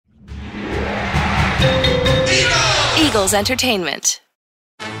Eagles Entertainment.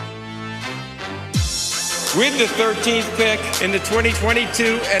 With the 13th pick in the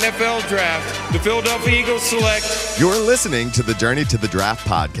 2022 NFL Draft, the Philadelphia Eagles select... You're listening to the Journey to the Draft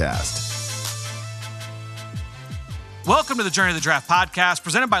podcast. Welcome to the Journey to the Draft podcast,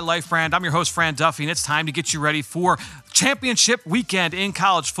 presented by Life Brand. I'm your host, Fran Duffy, and it's time to get you ready for championship weekend in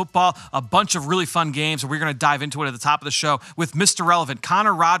college football. A bunch of really fun games, and we're going to dive into it at the top of the show with Mr. Relevant.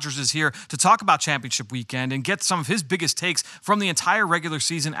 Connor Rogers is here to talk about championship weekend and get some of his biggest takes from the entire regular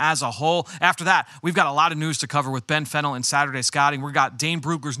season as a whole. After that, we've got a lot of news to cover with Ben Fennell and Saturday Scouting. We've got Dane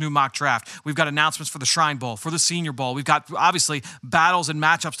Brugler's new mock draft. We've got announcements for the Shrine Bowl, for the Senior Bowl. We've got, obviously, battles and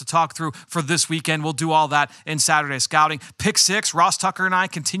matchups to talk through for this weekend. We'll do all that in Saturday Scouting. Pick six, Ross Tucker and I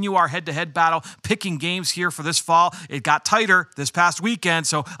continue our head-to-head battle, picking games here for this fall. It got tighter this past weekend,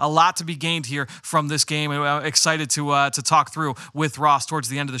 so a lot to be gained here from this game, and I'm excited to talk through with Ross towards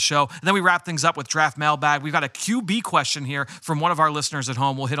the end of the show. And then we wrap things up with Draft Mailbag. We've got a QB question here from one of our listeners at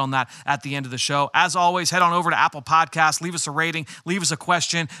home. We'll hit on that at the end of the show. As always, head on over to Apple Podcasts, leave us a rating, leave us a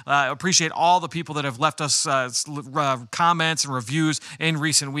question. Appreciate all the people that have left us comments and reviews in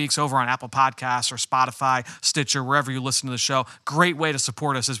recent weeks over on Apple Podcasts or Spotify, Stitcher, wherever you listen to the show. Great way to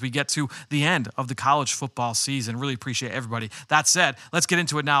support us as we get to the end of the college football season. Really appreciate everybody. That said, let's get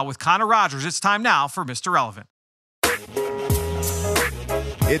into it now with Connor Rogers. It's time now for Mr. Relevant.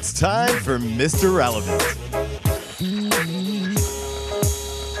 It's time for Mr. Relevant.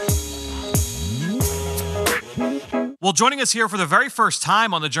 Well, joining us here for the very first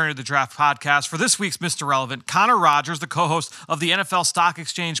time on the Journey to the Draft podcast for this week's Mr. Relevant, Connor Rogers, the co-host of the NFL Stock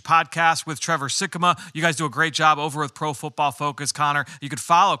Exchange podcast with Trevor Sikkema. You guys do a great job over with Pro Football Focus, Connor. You could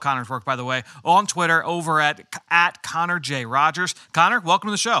follow Connor's work, by the way, on Twitter over at Connor J. Rogers. Connor, welcome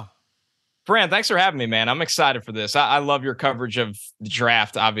to the show. Fran, thanks for having me, man. I'm excited for this. I love your coverage of the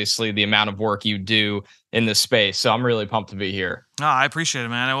draft, obviously, the amount of work you do in this space. So I'm really pumped to be here. Oh, I appreciate it,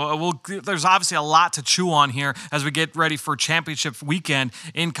 man. There's obviously a lot to chew on here as we get ready for championship weekend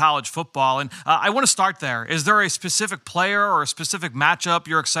in college football. And I want to start there. Is there a specific player or a specific matchup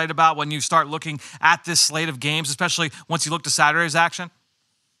you're excited about when you start looking at this slate of games, especially once you look to Saturday's action?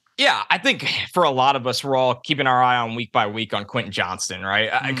 Yeah, I think for a lot of us, we're all keeping our eye on week by week on Quentin Johnston, right?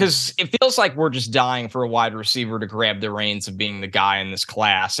 Because it feels like we're just dying for a wide receiver to grab the reins of being the guy in this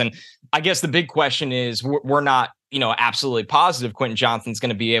class. And I guess the big question is we're not, absolutely positive Quentin Johnston's going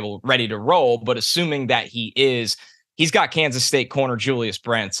to be ready to roll, but assuming that he is, he's got Kansas State corner Julius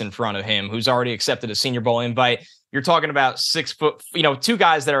Brents in front of him, who's already accepted a Senior Bowl invite. You're talking about 6 foot, two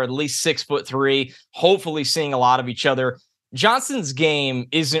guys that are at least 6'3", hopefully seeing a lot of each other. Johnston's game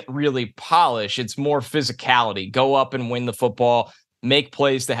isn't really polished. It's more physicality. Go up and win the football, make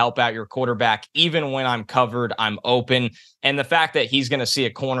plays to help out your quarterback. Even when I'm covered, I'm open. And the fact that he's going to see a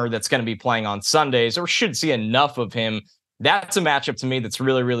corner that's going to be playing on Sundays, or should see enough of him, that's a matchup to me that's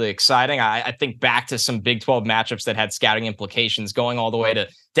really, really exciting. I think back to some Big 12 matchups that had scouting implications, going all the way to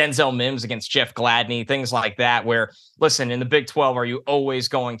Denzel Mims against Jeff Gladney, things like that, where, listen, in the Big 12, are you always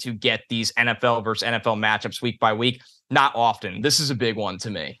going to get these NFL versus NFL matchups week by week? Not often. This is a big one to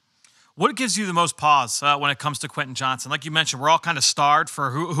me. What gives you the most pause when it comes to Quentin Johnston? Like you mentioned, we're all kind of starred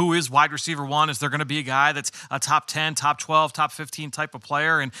for who is wide receiver one. Is there going to be a guy that's a top 10, top 12, top 15 type of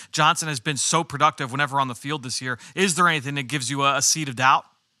player? And Johnston has been so productive whenever on the field this year. Is there anything that gives you a seed of doubt?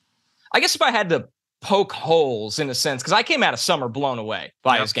 I guess if I had to poke holes in a sense, because I came out of summer blown away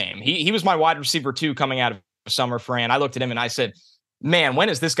by his game. He was my wide receiver 2 coming out of summer, Fran. I looked at him and I said, man, when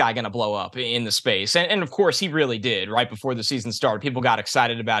is this guy going to blow up in the space? And of course, he really did right before the season started. People got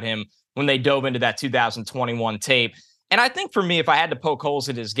excited about him when they dove into that 2021 tape. And I think for me, if I had to poke holes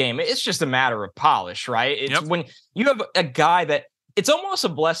at his game, it's just a matter of polish, right? It's when you have a guy that it's almost a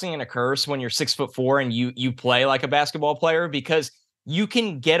blessing and a curse when you're 6'4" and you play like a basketball player, because you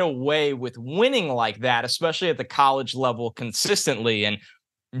can get away with winning like that, especially at the college level consistently. And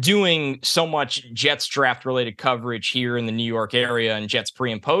doing so much Jets draft related coverage here in the New York area and Jets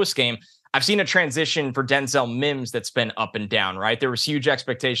pre and post game, I've seen a transition for Denzel Mims that's been up and down, right? There was huge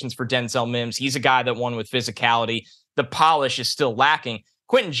expectations for Denzel Mims. He's a guy that won with physicality. The polish is still lacking.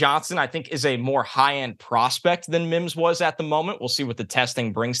 Quentin Johnston, I think, is a more high-end prospect than Mims was at the moment. We'll see what the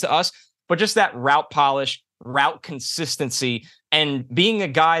testing brings to us. But just that route polish, route consistency, and being a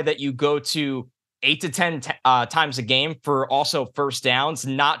guy that you go to 8 to 10 times a game for also first downs,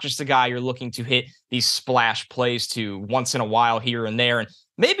 not just a guy you're looking to hit these splash plays to once in a while here and there. And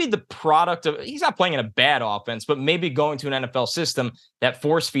maybe the product of, he's not playing in a bad offense, but maybe going to an NFL system that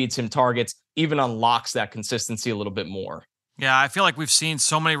force feeds him targets even unlocks that consistency a little bit more. Yeah, I feel like we've seen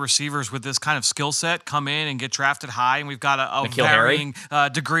so many receivers with this kind of skill set come in and get drafted high, and we've got a varying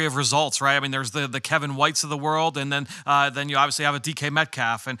degree of results, right? I mean, there's the Kevin Whites of the world, and then you obviously have a DK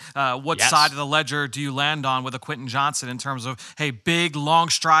Metcalf. And what side of the ledger do you land on with a Quentin Johnson in terms of, hey, big, long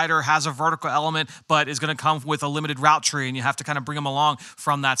strider, has a vertical element, but is going to come with a limited route tree, and you have to kind of bring him along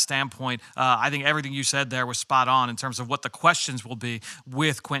from that standpoint. I think everything you said there was spot on in terms of what the questions will be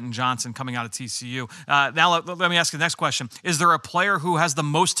with Quentin Johnson coming out of TCU. Now, let me ask you the next question. Is there a player who has the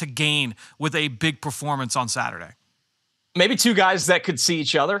most to gain with a big performance on Saturday? Maybe two guys that could see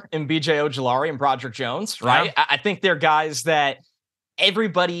each other in B.J. Ojulari and Broderick Jones, right? Yeah. I think they're guys that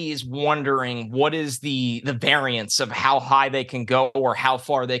everybody is wondering what is the variance of how high they can go or how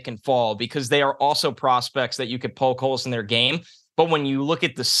far they can fall, because they are also prospects that you could poke holes in their game. But when you look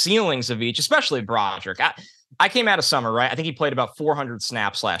at the ceilings of each, especially Broderick, I came out of summer, right? I think he played about 400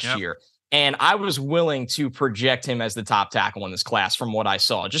 snaps last year. And I was willing to project him as the top tackle in this class from what I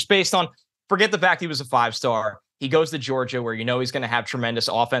saw, just based on, forget the fact he was a 5-star. He goes to Georgia where he's going to have tremendous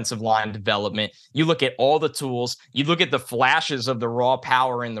offensive line development. You look at all the tools, you look at the flashes of the raw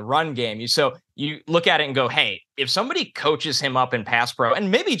power in the run game. So you look at it and go, hey, if somebody coaches him up in pass pro, and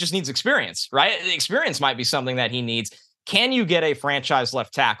maybe he just needs experience, right? Experience might be something that he needs. Can you get a franchise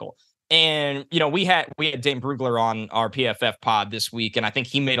left tackle? And, we had Dane Brugler on our PFF pod this week, and I think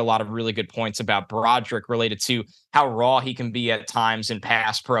he made a lot of really good points about Broderick related to how raw he can be at times in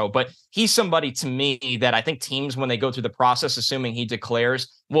pass pro. But he's somebody to me that I think teams, when they go through the process, assuming he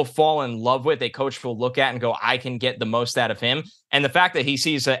declares, will fall in love with. A coach will look at and go, I can get the most out of him. And the fact that he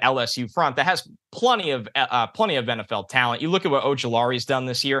sees a LSU front that has plenty of NFL talent. You look at what Ojulari's done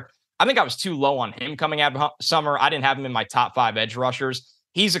this year. I think I was too low on him coming out of summer. I didn't have him in my top 5 edge rushers.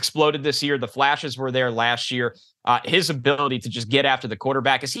 He's exploded this year. The flashes were there last year. His ability to just get after the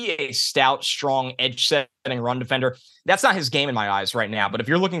quarterback. Is he a stout, strong, edge-setting run defender? That's not his game in my eyes right now. But if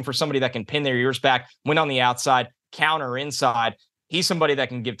you're looking for somebody that can pin their ears back, win on the outside, counter inside, he's somebody that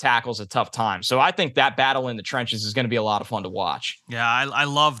can give tackles a tough time. So I think that battle in the trenches is going to be a lot of fun to watch. Yeah, I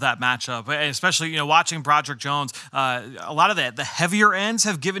love that matchup, especially watching Broderick Jones. A lot of the heavier ends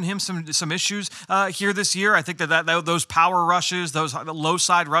have given him some issues here this year. I think that those power rushes, those low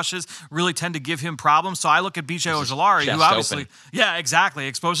side rushes, really tend to give him problems. So I look at B.J. Ojulari, who obviously, exactly,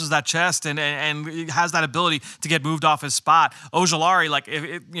 exposes that chest and has that ability to get moved off his spot. Ojulari, like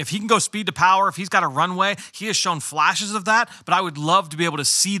if he can go speed to power, if he's got a runway, he has shown flashes of that. But I would love to be able to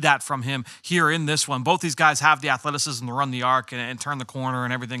see that from him here in this one. Both these guys have the athleticism to run the arc and turn the corner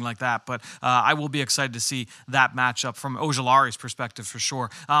and everything like that. But I will be excited to see that matchup from Ojulari's perspective for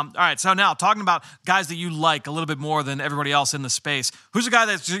sure. All right, so now talking about guys that you like a little bit more than everybody else in the space. Who's a guy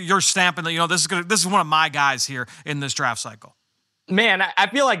that you're stamping that this is one of my guys here in this draft cycle? Man, I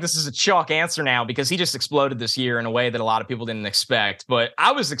feel like this is a chalk answer now because he just exploded this year in a way that a lot of people didn't expect. But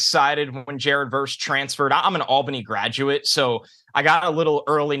I was excited when Jared Verse transferred. I'm an Albany graduate, so I got a little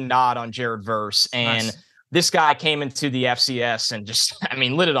early nod on Jared Verse. And This guy came into the FCS and just,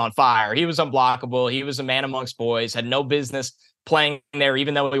 lit it on fire. He was unblockable. He was a man amongst boys, had no business playing there,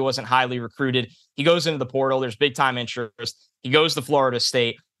 even though he wasn't highly recruited. He goes into the portal. There's big time interest. He goes to Florida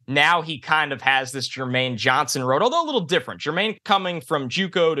State. Now he kind of has this Jermaine Johnson road, although a little different. Jermaine coming from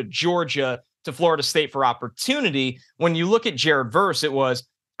JUCO to Georgia to Florida State for opportunity. When you look at Jared Verse, it was,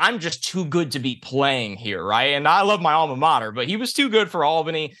 I'm just too good to be playing here, right? And I love my alma mater, but he was too good for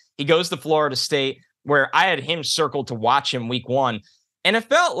Albany. He goes to Florida State, where I had him circled to watch him week 1. And it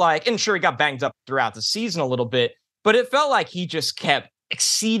felt like, and sure, he got banged up throughout the season a little bit, but it felt like he just kept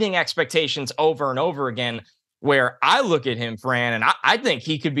exceeding expectations over and over again. Where I look at him, Fran, and I think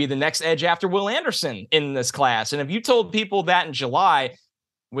he could be the next edge after Will Anderson in this class. And if you told people that in July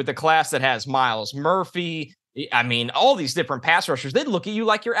with a class that has Myles Murphy, all these different pass rushers, they'd look at you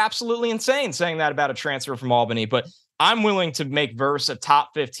like you're absolutely insane saying that about a transfer from Albany. But I'm willing to make Verse a top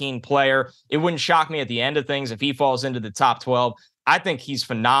 15 player. It wouldn't shock me at the end of things if he falls into the top 12. I think he's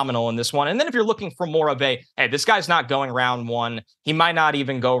phenomenal in this one. And then if you're looking for more of a, hey, this guy's not going round 1. He might not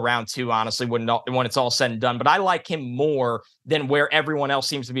even go round 2, honestly, when it's all said and done. But I like him more than where everyone else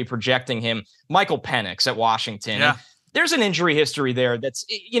seems to be projecting him. Michael Penix at Washington. Yeah. There's an injury history there that's,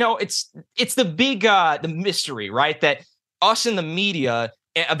 it's the big the mystery, right? That us in the media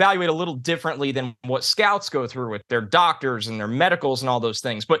evaluate a little differently than what scouts go through with their doctors and their medicals and all those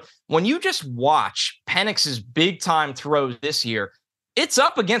things. But when you just watch Penix's big time throws this year, it's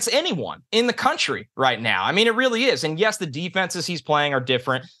up against anyone in the country right now. It really is. And yes, the defenses he's playing are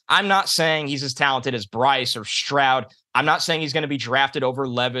different. I'm not saying he's as talented as Bryce or Stroud. I'm not saying he's going to be drafted over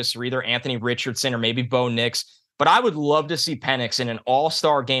Levis or either Anthony Richardson or maybe Bo Nix. but I would love to see Penix in an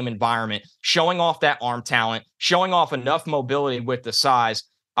all-star game environment, showing off that arm talent, showing off enough mobility with the size.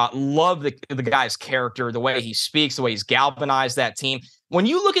 Love the guy's character, the way he speaks, the way he's galvanized that team. When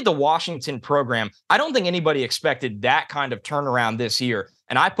you look at the Washington program, I don't think anybody expected that kind of turnaround this year,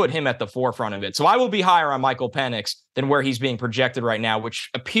 and I put him at the forefront of it. So I will be higher on Michael Penix than where he's being projected right now, which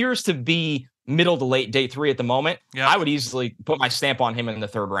appears to be middle to late day 3 at the moment. Yep. I would easily put my stamp on him in the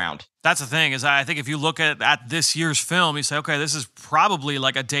 3rd round. That's the thing, is I think if you look at this year's film, you say, okay, this is probably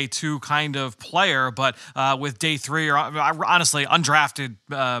like a day 2 kind of player, but with day 3, or honestly, undrafted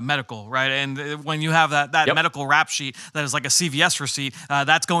medical, right? And when you have that yep. medical rap sheet that is like a CVS receipt,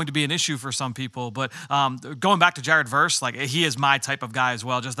 that's going to be an issue for some people. But going back to Jared Verse, like he is my type of guy as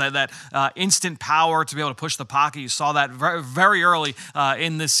well. Just that instant power to be able to push the pocket. You saw that very, very early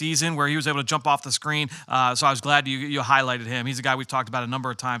in this season where he was able to jump off the screen. So I was glad you highlighted him. He's a guy we've talked about a number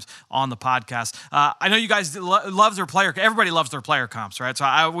of times on the podcast. I know you guys love their player. Everybody loves their player comps, right? So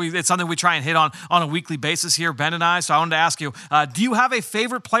it's something we try and hit on a weekly basis here, Ben and I. So I wanted to ask you, do you have a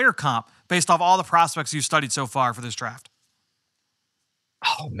favorite player comp based off all the prospects you've studied so far for this draft?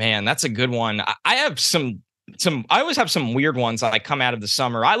 Oh man, that's a good one. I have some. I always have some weird ones that come out of the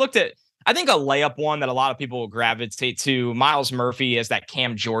summer. I think a layup one that a lot of people will gravitate to, Myles Murphy, as that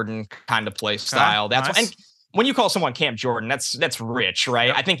Cam Jordan kind of play style. Okay, that's nice. And when you call someone Cam Jordan, that's rich, right?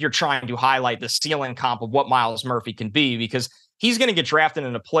 Yep. I think you're trying to highlight the ceiling comp of what Myles Murphy can be, because he's going to get drafted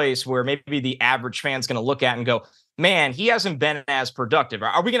in a place where maybe the average fan's going to look at and go, man, he hasn't been as productive.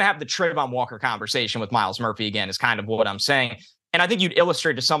 Are we going to have the Trayvon Walker conversation with Myles Murphy again, is kind of what I'm saying. And I think you'd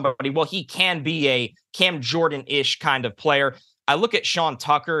illustrate to somebody, well, he can be a Cam Jordan-ish kind of player. I look at Sean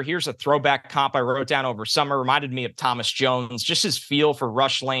Tucker. Here's a throwback comp I wrote down over summer. Reminded me of Thomas Jones, just his feel for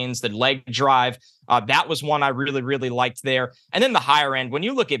rush lanes, the leg drive. That was one I really, really liked there. And then the higher end, when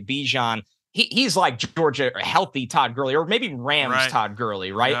you look at Bijan, he's like Georgia healthy Todd Gurley, or maybe Rams right. Todd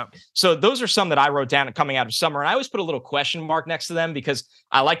Gurley, right? Yep. So those are some that I wrote down coming out of summer. And I always put a little question mark next to them, because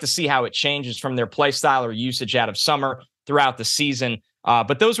I like to see how it changes from their play style or usage out of summer throughout the season.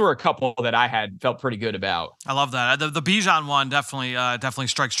 But those were a couple that I had felt pretty good about. I love that. The Bijan one definitely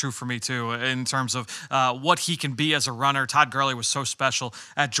strikes true for me too, in terms of what he can be as a runner. Todd Gurley was so special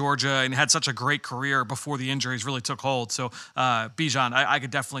at Georgia and had such a great career before the injuries really took hold. So Bijan, I could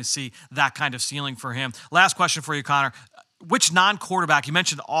definitely see that kind of ceiling for him. Last question for you, Connor. Which non-quarterback, you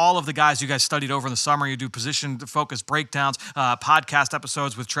mentioned all of the guys you guys studied over in the summer. You do position-focused breakdowns, podcast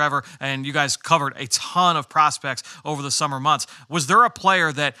episodes with Trevor, and you guys covered a ton of prospects over the summer months. Was there a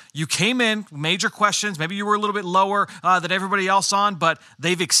player that you came in, major questions, maybe you were a little bit lower than everybody else on, but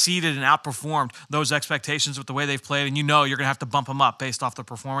they've exceeded and outperformed those expectations with the way they've played, and you know you're going to have to bump them up based off the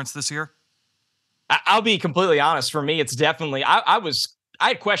performance this year? I'll be completely honest. For me, it's definitely, I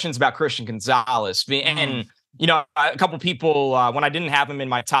had questions about Christian Gonzalez, and you know, a couple of people, when I didn't have him in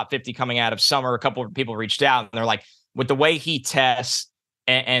my top 50 coming out of summer, a couple of people reached out and they're like, with the way he tests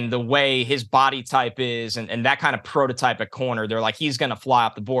and the way his body type is and that kind of prototype at corner, they're like, he's going to fly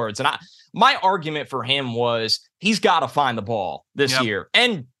up the boards. And my argument for him was he's got to find the ball this year.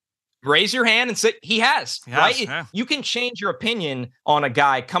 And raise your hand and say he has, right? Yeah. You can change your opinion on a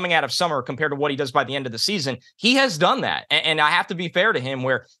guy coming out of summer compared to what he does by the end of the season. He has done that. And I have to be fair to him,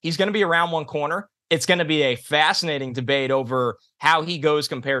 where he's going to be around one corner. It's going to be a fascinating debate over how he goes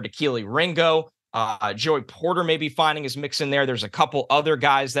compared to Keely Ringo. Joey Porter may be finding his mix in there. There's a couple other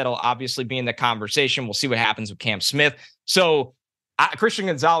guys that'll obviously be in the conversation. We'll see what happens with Cam Smith. So Christian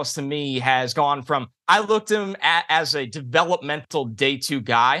Gonzalez, to me, has gone from, I looked at him as a developmental day 2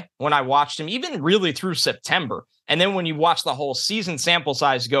 guy when I watched him, even really through September. And then when you watch the whole season sample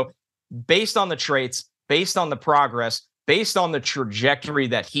size, you go, based on the traits, based on the progress, based on the trajectory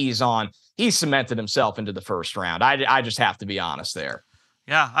that he's on, he's cemented himself into the first round. I just have to be honest there.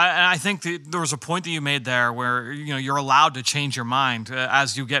 Yeah, I think there was a point that you made there where you're allowed to change your mind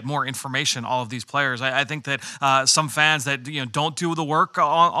as you get more information. All of these players, I think that some fans that don't do the work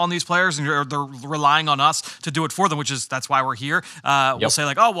on these players and they're relying on us to do it for them, that's why we're here. We'll say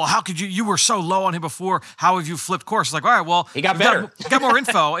like, oh well, how could you were so low on him before? How have you flipped course? It's like, all right, well, he got better. Got more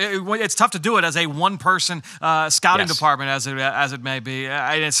info. It's tough to do it as a one-person scouting department, as it may be.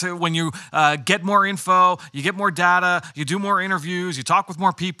 It's when you get more info, you get more data, you do more interviews, you talk with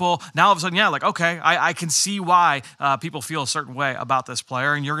more people. Now all of a sudden, okay, I can see why people feel a certain way about this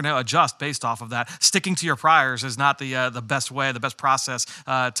player, and you're going to adjust based off of that. Sticking to your priors is not the best way, the best process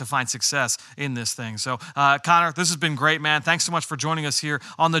to find success in this thing. So, Connor, this has been great, man. Thanks so much for joining us here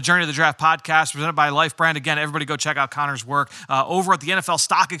on the Journey to the Draft podcast, presented by Life Brand. Again, everybody go check out Connor's work over at the NFL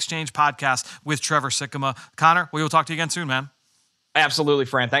Stock Exchange podcast with Trevor Sikkema. Connor, we will talk to you again soon, man. Absolutely,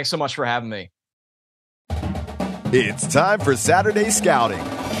 Fran. Thanks so much for having me. It's time for Saturday Scouting.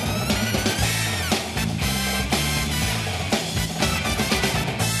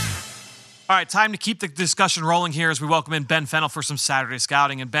 All right, time to keep the discussion rolling here as we welcome in Ben Fennell for some Saturday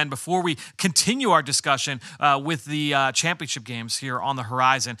Scouting. And Ben, before we continue our discussion with the championship games here on the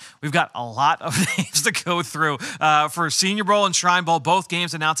horizon, we've got a lot of names to go through for Senior Bowl and Shrine Bowl, both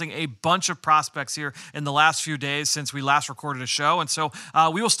games announcing a bunch of prospects here in the last few days since we last recorded a show. And so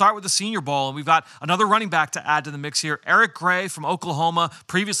we will start with the Senior Bowl, and we've got another running back to add to the mix here, Eric Gray from Oklahoma,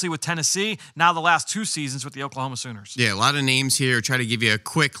 previously with Tennessee, now the last 2 seasons with the Oklahoma Sooners. Yeah, a lot of names here. Try to give you a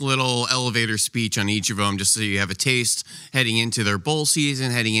quick little elevator speech on each of them just so you have a taste heading into their bowl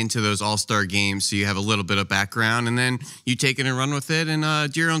season, heading into those all-star games, so you have a little bit of background, and then you take it and run with it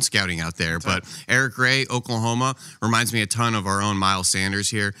and do your own scouting out there. But Eric Gray, Oklahoma, reminds me a ton of our own Miles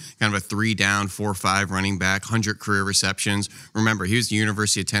Sanders here, kind of a 3-down, 4-5 running back, 100 career receptions. Remember, he was the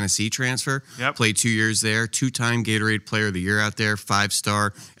University of Tennessee transfer, played 2 years there, 2-time Gatorade Player of the Year out there,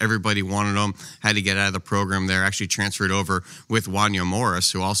 5-star. Everybody wanted him, had to get out of the program there, actually transferred over with Wanya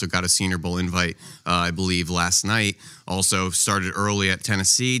Morris, who also got a Senior Bowl invite, I believe, last night. Also started early at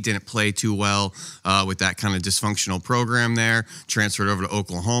Tennessee, didn't play too well with that kind of dysfunctional program there, transferred over to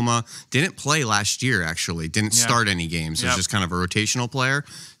Oklahoma. Didn't play last year, actually. Didn't start any games. Was just kind of a rotational player.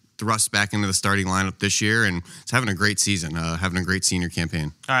 Thrust back into the starting lineup this year, and it's having a great season, having a great senior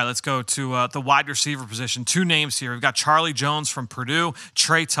campaign. All right, let's go to the wide receiver position. 2 names here. We've got Charlie Jones from Purdue,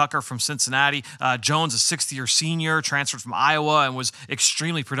 Trey Tucker from Cincinnati. Jones, a 6th-year senior, transferred from Iowa and was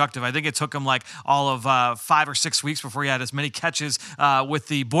extremely productive. I think it took him like all of 5 or 6 weeks before he had as many catches with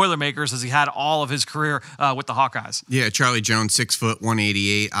the Boilermakers as he had all of his career with the Hawkeyes. Yeah, Charlie Jones, 6 foot,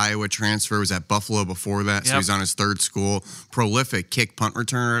 188, Iowa transfer, was at Buffalo before that, so he's on his 3rd school. Prolific kick punt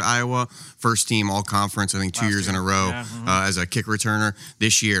returner at Iowa, first team all conference, I think 2 years in a row as a kick returner.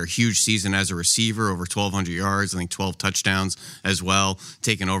 This year, huge season as a receiver, over 1,200 yards, I think 12 touchdowns as well,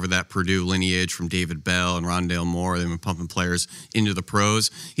 taking over that Purdue lineage from David Bell and Rondale Moore. They've been pumping players into the pros.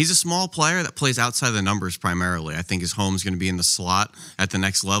 He's a small player that plays outside the numbers primarily. I think his home's going to be in the slot at the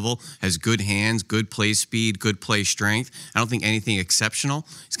next level, has good hands, good play speed, good play strength. I don't think anything exceptional.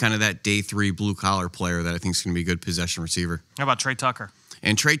 He's kind of that day 3 blue-collar player that I think is going to be a good possession receiver. How about Trey Tucker?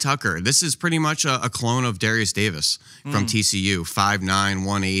 And Trey Tucker, this is pretty much a clone of Darius Davis from TCU. 5'9",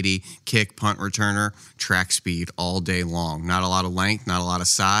 180, kick, punt returner, track speed all day long. Not a lot of length, not a lot of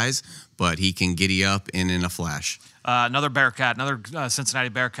size, but he can giddy up in a flash. Another Bearcat, another Cincinnati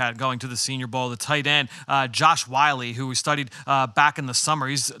Bearcat going to the Senior Bowl, the tight end, Josh Wiley, who we studied back in the summer.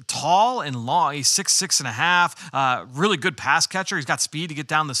 He's tall and long. He's 6'6.5", really good pass catcher. He's got speed to get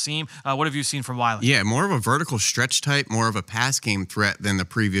down the seam. What have you seen from Wiley? Yeah, more of a vertical stretch type, more of a pass game threat than the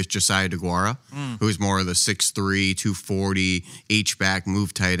previous Josiah DeGuara, who's more of the 6'3", 240, H-back,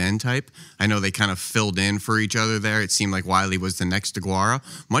 move tight end type. I know they kind of filled in for each other there. It seemed like Wiley was the next DeGuara.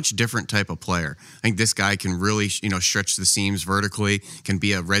 Much different type of player. I think this guy can really, stretch the seams vertically, can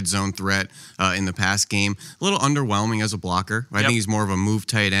be a red zone threat in the pass game. A little underwhelming as a blocker. I think he's more of a move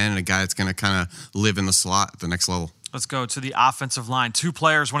tight end and a guy that's going to kind of live in the slot at the next level. Let's go to the offensive line. 2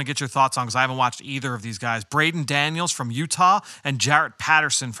 players I want to get your thoughts on because I haven't watched either of these guys. Braden Daniels from Utah and Jarrett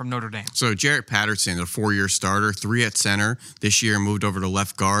Patterson from Notre Dame. So Jarrett Patterson, a 4-year starter, 3 at center. This year moved over to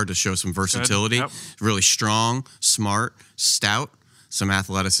left guard to show some versatility. Really strong, smart, stout. Some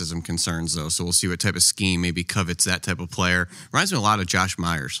athleticism concerns, though, so we'll see what type of scheme maybe covets that type of player. Reminds me a lot of Josh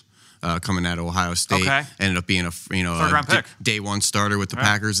Myers coming out of Ohio State. Ended up being a third-round pick. Day 1 starter with the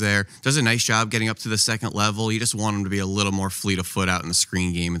Packers there. Does a nice job getting up to the 2nd level. You just want him to be a little more fleet of foot out in the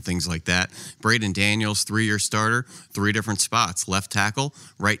screen game and things like that. Braden Daniels, 3-year starter, 3 different spots. Left tackle,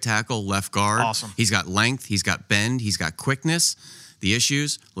 right tackle, left guard. Awesome. He's got length, he's got bend, he's got quickness. The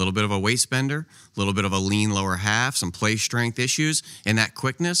issues, a little bit of a waist bender, a little bit of a lean lower half, some play strength issues, and that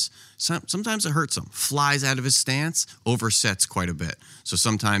quickness, sometimes it hurts him. Flies out of his stance, oversets quite a bit. So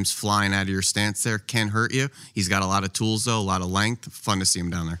sometimes flying out of your stance there can hurt you. He's got a lot of tools, though, a lot of length. Fun to see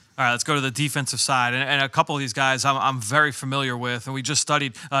him down there. All right, let's go to the defensive side. And a couple of these guys I'm very familiar with. And we just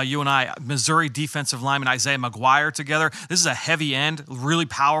studied, you and I, Missouri defensive lineman Isaiah McGuire together. This is a heavy end, really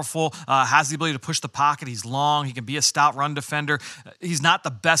powerful, has the ability to push the pocket. He's long. He can be a stout run defender. He's not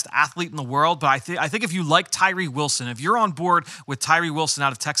the best athlete in the world, but I think if you like Tyree Wilson, if you're on board with Tyree Wilson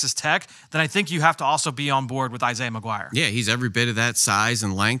out of Texas Tech, then I think you have to also be on board with Isaiah McGuire. Yeah, he's every bit of that size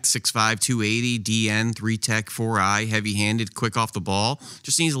and length, 6'5", 280, DN, 3-tech, 4-eye, heavy-handed, quick off the ball.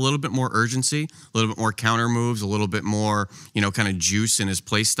 Just needs a little bit more urgency, a little bit more counter moves, a little bit more, kind of juice in his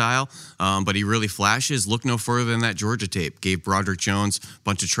play style. But he really flashes. Look no further than that Georgia tape. Gave Broderick Jones a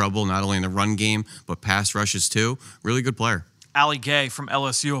bunch of trouble, not only in the run game, but pass rushes too. Really good player. Ali Gay from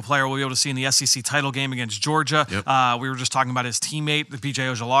LSU, a player we'll be able to see in the SEC title game against Georgia. Yep. We were just talking about his teammate, B.J.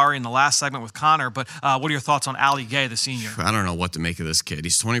 Ojulari, in the last segment with Connor. But what are your thoughts on Ali Gay, the senior? I don't know what to make of this kid.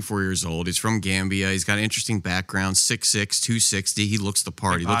 He's 24 years old. He's from Gambia. He's got an interesting background, 6'6", 260. He looks the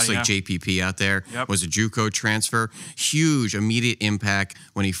part. He looks like JPP out there. Yep. Was a JUCO transfer. Huge immediate impact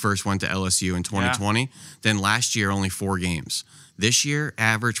when he first went to LSU in 2020. Yeah. Then last year, only 4 games. This year,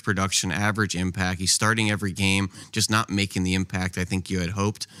 average production, average impact. He's starting every game, just not making the impact I think you had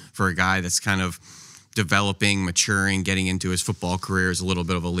hoped for a guy that's kind of developing, maturing, getting into his football career as a little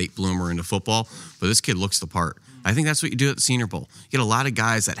bit of a late bloomer into football. But this kid looks the part. I think that's what you do at the Senior Bowl. You get a lot of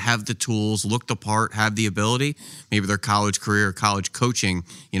guys that have the tools, look the part, have the ability. Maybe their college career, college coaching,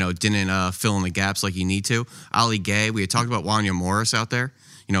 didn't fill in the gaps like you need to. Ali Gay, we had talked about Wanya Morris out there.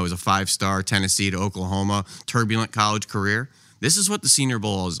 He was a 5-star, Tennessee to Oklahoma, turbulent college career. This is what the Senior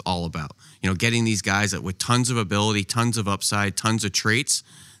Bowl is all about. Getting these guys that with tons of ability, tons of upside, tons of traits.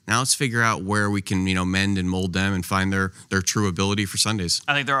 Now let's figure out where we can, mend and mold them and find their true ability for Sundays.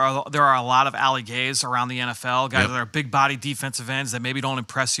 I think there are a lot of Ali Gays around the NFL, guys that are big body defensive ends that maybe don't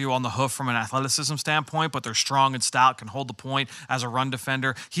impress you on the hoof from an athleticism standpoint, but they're strong and stout, can hold the point as a run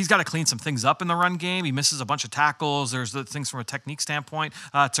defender. He's got to clean some things up in the run game. He misses a bunch of tackles. There's the things from a technique standpoint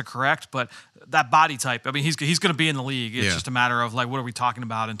to correct, but that body type, I mean, he's going to be in the league. It's just a matter of, what are we talking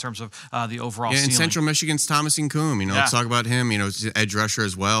about in terms of the overall ceiling. In Central Michigan's Thomas Incoom, let's talk about him. Edge rusher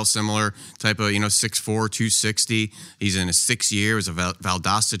as well, similar type of, 6'4", 260. He's in his 6th year. It was a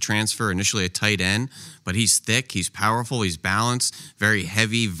Valdosta transfer, initially a tight end, but he's thick, he's powerful, he's balanced, very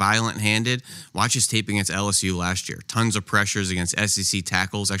heavy, violent-handed. Watch his tape against LSU last year. Tons of pressures against SEC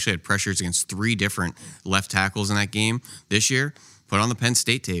tackles. Actually had pressures against 3 different left tackles in that game. This year, put on the Penn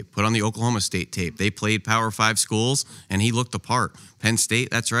State tape, put on the Oklahoma State tape. They played Power 5 schools, and he looked the part. Penn State,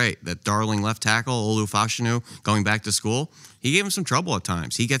 that's right. That darling left tackle, Olu Fashanu, going back to school, he gave him some trouble at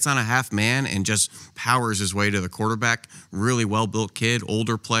times. He gets on a half man and just powers his way to the quarterback. Really well-built kid,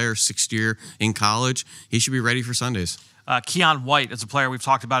 older player, 6th year in college. He should be ready for Sundays. Keon White is a player we've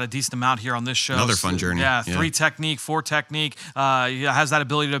talked about a decent amount here on this show. Another fun journey. Yeah, 3 technique, 4 technique. He has that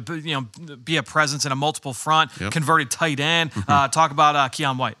ability to be a presence in a multiple front, converted tight end. Talk about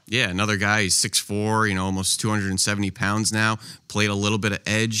Keon White. Yeah, another guy. He's 6'4", almost 270 pounds now. Played a little bit of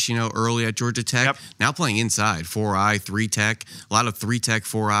edge, early at Georgia Tech. Yep. Now playing inside, 4-eye, 3-tech. A lot of 3-tech,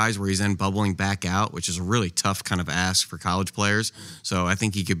 4-eyes where he's then bubbling back out, which is a really tough kind of ask for college players. So I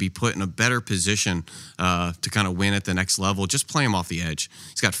think he could be put in a better position to kind of win at the next level. Just play him off the edge.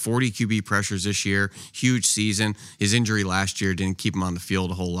 He's got 40 QB pressures this year. Huge season. His injury last year didn't keep him on the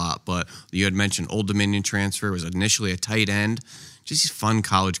field a whole lot, but you had mentioned Old Dominion transfer, was initially a tight end. Just these fun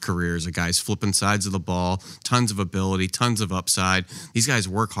college careers of guys flipping sides of the ball, tons of ability, tons of upside. These guys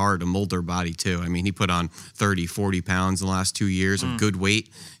work hard to mold their body too. I mean, he put on 30, 40 pounds in the last 2 years of good weight,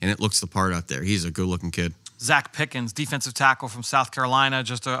 and it looks the part out there. He's a good-looking kid. Zach Pickens, defensive tackle from South Carolina,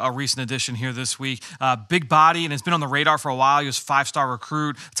 just a recent addition here this week. Big body, and has been on the radar for a while. He was a 5-star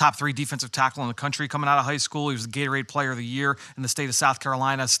recruit, top 3 defensive tackle in the country coming out of high school. He was the Gatorade Player of the Year in the state of South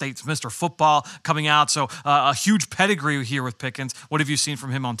Carolina, state's Mr. Football coming out. So a huge pedigree here with Pickens. What have you seen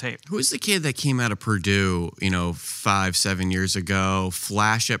from him on tape? Who is the kid that came out of Purdue, 5-7 years ago?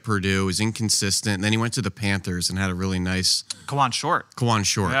 Flash at Purdue, was inconsistent. And then he went to the Panthers and had a really nice... Kawan Short.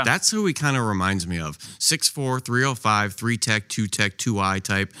 Yeah. That's who he kind of reminds me of. 6'4", 305, 3-tech, 2-tech, 2-eye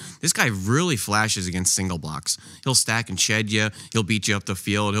type. This guy really flashes against single blocks. He'll stack and shed you. He'll beat you up the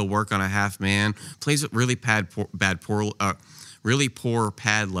field. He'll work on a half man. Plays at really poor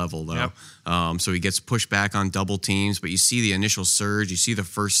pad level, though. Yep. So he gets pushed back on double teams, but you see the initial surge. You see the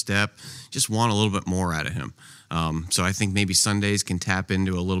first step. Just want a little bit more out of him. So I think maybe Sundays can tap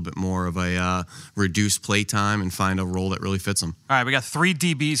into a little bit more of a reduced play time and find a role that really fits him. All right, we got 3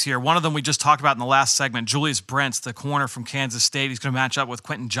 DBs here. One of them we just talked about in the last segment, Julius Brents, the corner from Kansas State. He's going to match up with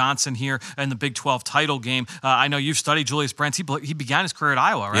Quentin Johnson here in the Big 12 title game. I know you've studied Julius Brents. He began his career at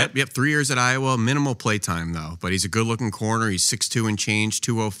Iowa, right? Yep, 3 years at Iowa. Minimal play time, though. But he's a good-looking corner. He's 6'2" and change,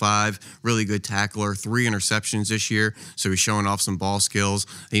 205. Really good tackler. 3 interceptions this year, so he's showing off some ball skills.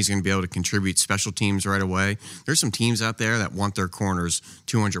 He's going to be able to contribute special teams right away. There's some teams out there that want their corners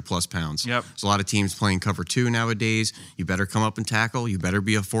 200-plus pounds. Yep. There's a lot of teams playing cover 2 nowadays. You better come up and tackle. You better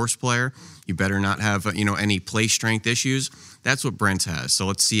be a force player. You better not have any play strength issues. That's what Brent has. So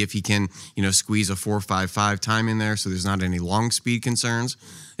let's see if he can squeeze a 4.55 time in there so there's not any long speed concerns.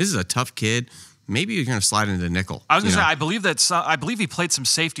 This is a tough kid. maybe you're going to slide into nickel. I was going to say, I believe he played some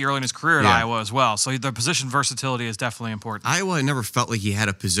safety early in his career at Iowa as well. So the position versatility is definitely important. Iowa never felt like he had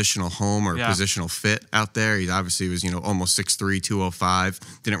a positional home or a positional fit out there. He obviously was, almost 6'3", 205.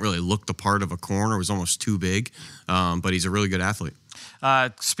 Didn't really look the part of a corner. Was almost too big. But he's a really good athlete.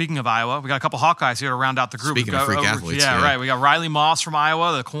 Speaking of Iowa, we got a couple Hawkeyes here to round out the group. Speaking of freak athletes. Yeah, right. We got Riley Moss from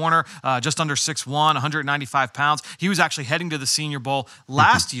Iowa, the corner, just under 6'1", 195 pounds. He was actually heading to the Senior Bowl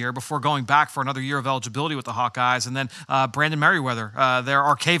last year before going back for another year of eligibility with the Hawkeyes. And then Brandon Merriweather,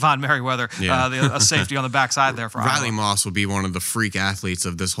 or Kayvon Merriweather, a safety on the backside there for Riley Iowa. Moss will be one of the freak athletes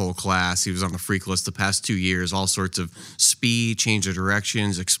of this whole class. He was on the freak list the past 2 years. All sorts of speed, change of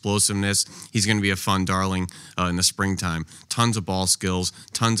directions, explosiveness. He's going to be a fun darling in the springtime. Tons of ball skills,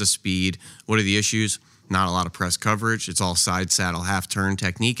 tons of speed. What are the issues? Not a lot of press coverage. It's all side saddle, half turn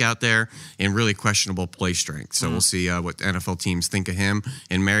technique out there, and really questionable play strength. So we'll see what NFL teams think of him.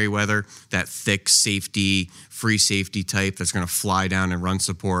 And Merriweather, that thick safety, free safety type that's going to fly down and run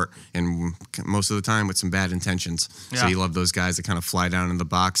support, and most of the time with some bad intentions. So you love those guys that kind of fly down in the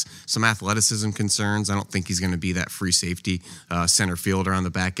box. Some athleticism concerns. I don't think he's going to be that free safety center fielder on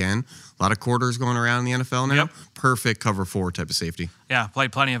the back end. A lot of quarters going around in the NFL now. Perfect cover 4 type of safety. Yeah,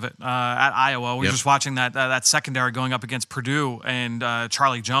 played plenty of it at Iowa. We were just watching that secondary going up against Purdue and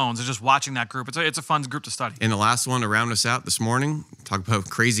Charlie Jones, and just watching that group. It's a fun group to study. And the last one to round us out this morning, talk about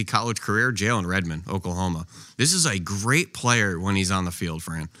crazy college career, Jalen Redmond, Oklahoma. This is a great player when he's on the field,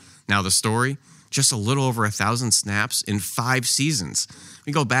 Fran. Now the story, just a little over 1,000 snaps in 5 seasons.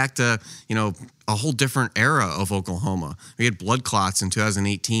 We go back to, a whole different era of Oklahoma. We had blood clots in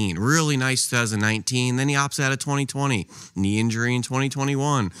 2018, really nice 2019. Then he opts out of 2020, knee injury in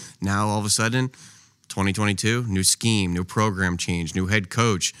 2021. Now all of a sudden, 2022, new scheme, new program change, new head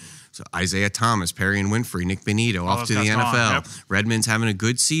coach. So Isaiah Thomas, Perry and Winfrey, Nick Benito off to the NFL. Redmond's having a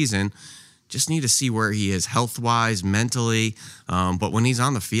good season. Just need to see where he is health-wise, mentally. But when he's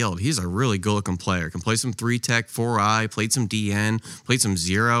on the field, he's a really good-looking player. Can play some 3-tech, 4-eye, played some DN, played some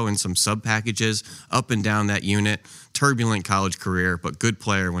 0 and some sub-packages up and down that unit. Turbulent college career, but good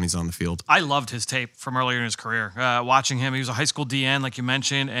player when he's on the field. I loved his tape from earlier in his career. Watching him, he was a high school DN, like you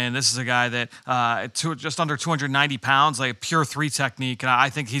mentioned, and this is a guy that just under 290 pounds, like pure 3 technique, and I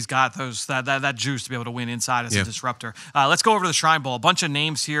think he's got that juice to be able to win inside as a disruptor. Let's go over to the Shrine Bowl. A bunch of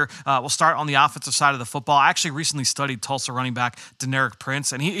names here. We'll start on the offensive side of the football. I actually recently studied Tulsa running back Deneric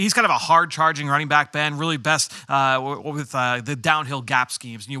Prince, and he's kind of a hard-charging running back, Ben, really best with the downhill gap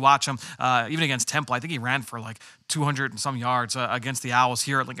schemes. And you watch him, even against Temple, I think he ran for like 200 and some yards against the Owls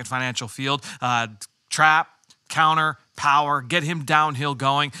here at Lincoln Financial Field. Trap, counter, power, get him downhill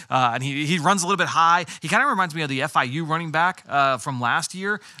going, and he runs a little bit high. He kind of reminds me of the FIU running back from last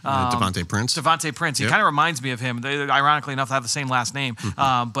year. Devontae Prince. He kind of reminds me of him. They, ironically enough, have the same last name.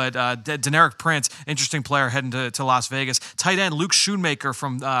 But Deneric Prince, interesting player heading to Las Vegas. Tight end Luke Schoonmaker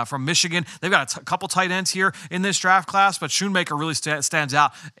from Michigan. They've got a couple tight ends here in this draft class, but Schoonmaker really stands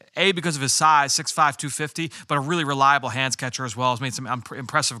out, A, because of his size, 6'5", 250, but a really reliable hands catcher as well. Has made some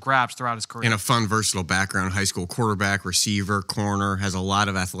impressive grabs throughout his career. And a fun, versatile background, high school quarterback, receiver, corner, has a lot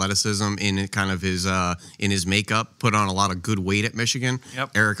of athleticism in kind of his makeup. Put on a lot of good weight at Michigan.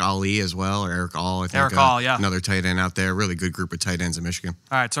 Eric Ali as well, or Eric All, I think. Eric All, another tight end out there. Really good group of tight ends in Michigan.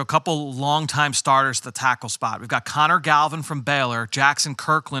 All right, so a couple longtime starters at the tackle spot. We've got Connor Galvin from Baylor, Jackson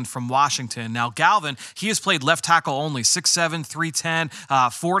Kirkland from Washington. Now, Galvin, he has played left tackle only, 6'7", 310,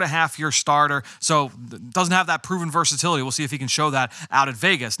 4.5-year starter, so doesn't have that proven versatility. We'll see if he can show that out at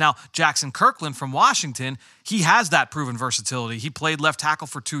Vegas. Now, Jackson Kirkland from Washington, he has that proven versatility. He played left tackle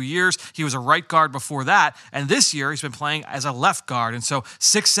for 2 years. He was a right guard before that. And this year, he's been playing as a left guard. And so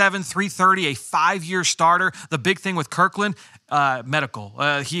 6'7", 330, a 5-year starter. The big thing with Kirkland, medical.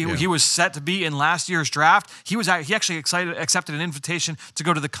 He was set to be in last year's draft. He actually accepted an invitation to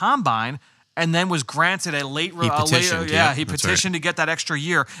go to the Combine, and then was granted a late. He petitioned to get that extra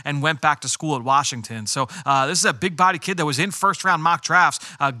year and went back to school at Washington. So this is a big body kid that was in first round mock drafts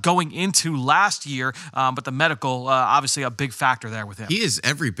going into last year, but the medical obviously a big factor there with him. He is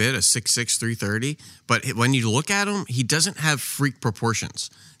every bit a 6'6", 330, but when you look at him, he doesn't have freak proportions.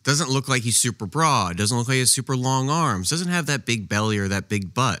 Doesn't look like he's super broad. Doesn't look like he has super long arms. Doesn't have that big belly or that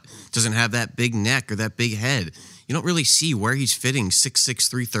big butt. Doesn't have that big neck or that big head. You don't really see where he's fitting 6'6",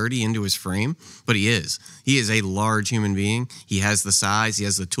 330 into his frame, but he is. He is a large human being. He has the size. He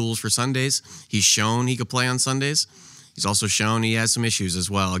has the tools for Sundays. He's shown he could play on Sundays. He's also shown he has some issues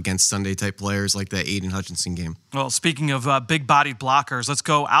as well against Sunday-type players like that Aiden Hutchinson game. Well, speaking of big-bodied blockers, let's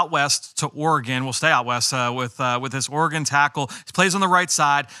go out west to Oregon. We'll stay out west with this Oregon tackle. He plays on the right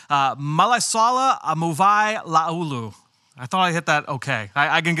side. Malaisala Amuvai Laulu. I thought I hit that okay.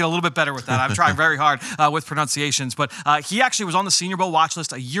 I can get a little bit better with that. I'm trying very hard with pronunciations. But he actually was on the Senior Bowl watch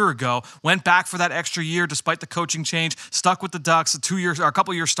list a year ago, went back for that extra year despite the coaching change, stuck with the Ducks, a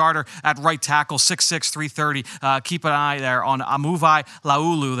couple-year starter at right tackle, 6'6", 330. Keep an eye there on Amuvai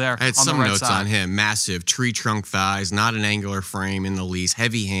Laulu there. I had on some the right notes side. on him. Massive tree trunk thighs, not an angular frame in the least,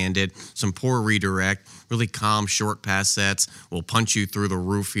 heavy-handed, some poor redirect, really calm short pass sets, will punch you through the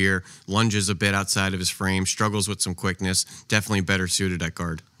roof here, lunges a bit outside of his frame, struggles with some quickness, definitely better suited at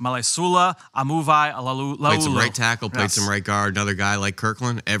guard. Malesula Amuvai Laulu. Played some right tackle, played some right guard. Another guy like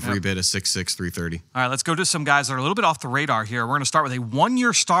Kirkland, every bit of 6'6", 330. All right, let's go to some guys that are a little bit off the radar here. We're going to start with a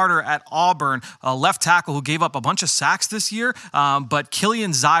one-year starter at Auburn, a left tackle who gave up a bunch of sacks this year, but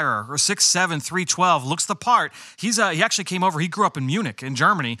Killian Zierer, 6'7", 312, looks the part. He actually came over. He grew up in Munich, in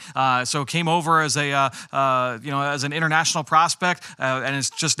Germany, so came over as as an international prospect, and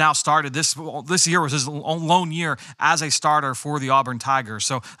it's just now started. This year was his lone year as a starter for the Auburn Tigers.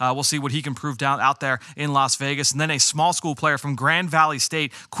 So we'll see what he can prove out there in Las Vegas. And then a small school player from Grand Valley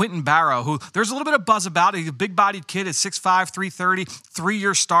State, Quentin Barrow, who there's a little bit of buzz about. He's a big-bodied kid at 6'5", 330,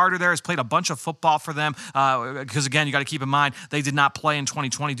 three-year starter there. Has played a bunch of football for them because, again, you got to keep in mind they did not play in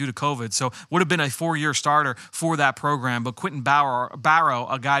 2020 due to COVID. So would have been a 4-year starter for that program. But Quentin Barrow,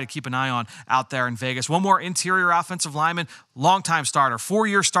 a guy to keep an eye on out there in Vegas. One more interior offensive lineman, longtime starter,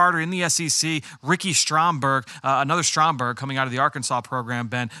 4-year starter in the SEC, Ricky Stromberg, another Stromberg coming out of the Arkansas program,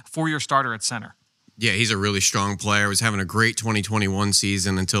 Ben, 4-year starter at center. Yeah, he's a really strong player. Was having a great 2021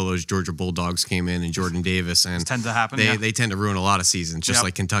 season until those Georgia Bulldogs came in and Jordan Davis. And tend to happen. They tend to ruin a lot of seasons, just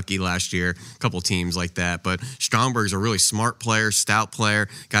like Kentucky last year, a couple teams like that. But Stromberg's a really smart player, stout player,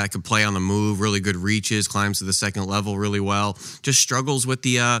 guy that can play on the move, really good reaches, climbs to the second level really well. Just struggles with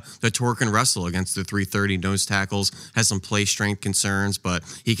the torque and wrestle against the 330 nose tackles. Has some play strength concerns, but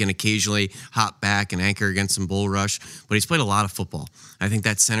he can occasionally hop back and anchor against some bull rush. But he's played a lot of football. I think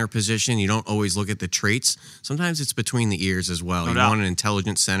that center position, you don't always look at the traits. Sometimes it's between the ears as well. You want an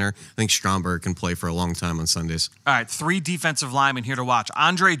intelligent center. I think Stromberg can play for a long time on Sundays. All right, 3 defensive linemen here to watch.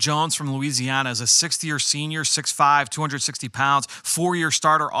 Andre Jones from Louisiana is a 6th-year senior, 6'5", 260 pounds, 4-year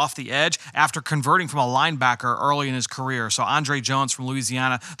starter off the edge after converting from a linebacker early in his career. So Andre Jones from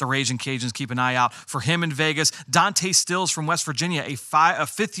Louisiana, the Raging Cajuns, keep an eye out for him in Vegas. Dante Stills from West Virginia, a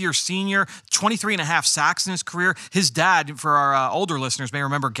 5th-year senior, 23.5 sacks in his career. His dad, for our older listeners, may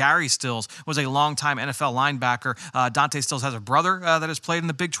remember Gary Stills, was a longtime NFL linebacker. Dante Stills has a brother that has played in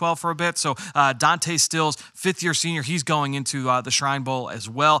the Big 12 for a bit. So Dante Stills, 5th-year senior, he's going into the Shrine Bowl as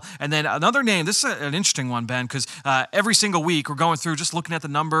well. And then another name, this is an interesting one, Ben, because every single week we're going through just looking at the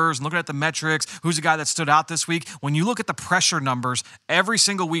numbers and looking at the metrics. Who's the guy that stood out this week? When you look at the pressure numbers every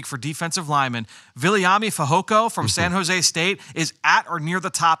single week for defensive linemen, Viliami Fehoko from San Jose State is at or near the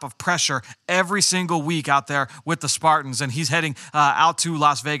top of pressure every single week out there with the Spartans. And he's heading out to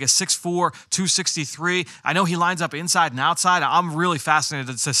Las Vegas, 6'4", 263. I know he lines up inside and outside. I'm really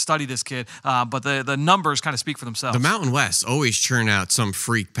fascinated to study this kid, but the numbers kind of speak for themselves. The Mountain West always churn out some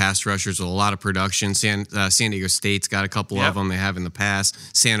freak pass rushers with a lot of production. San Diego State's got a couple of them they have in the past.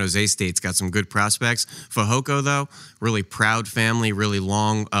 San Jose State's got some good prospects. Fehoko, though, really proud family, really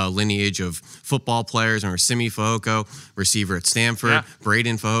long lineage of football players. And Simi Fehoko, receiver at Stanford.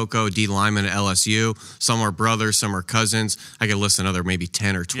 Braden Fehoko, D lineman at LSU. Some are brothers, some are cousins. I could list another maybe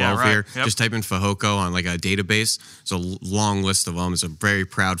 10 or 12 here. Just type in Fehoko on like a database. It's a long list of them. It's a very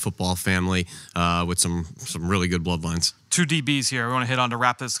proud football family with some really good bloodlines. 2 DBs here we want to hit on to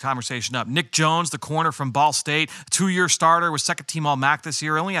wrap this conversation up. Nick Jones, the corner from Ball State, 2-year starter, was second-team All-MAC this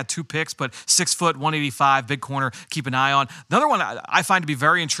year. Only had 2 picks, but 6 foot, 185, big corner, keep an eye on. Another one I find to be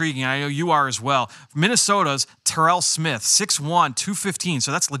very intriguing, and I know you are as well, Minnesota's Terrell Smith, 6'1", 215.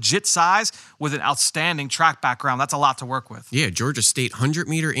 So that's legit size with an outstanding track background. That's a lot to work with. Yeah, Georgia State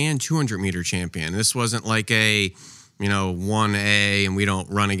 100-meter and 200-meter champion. This wasn't like a 1A and we don't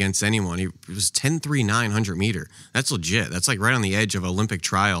run against anyone. He was 10.3 900 meter. That's legit. That's like right on the edge of Olympic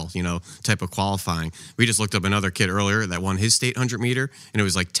trial, type of qualifying. We just looked up another kid earlier that won his state 100 meter and it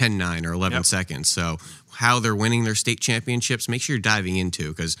was like 10.9 or 11 seconds. So how they're winning their state championships, make sure you're diving into,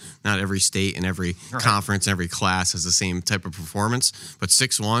 because not every state and every conference, every class has the same type of performance. But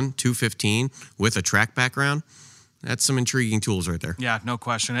 6'1", 215 with a track background, that's some intriguing tools right there. Yeah, no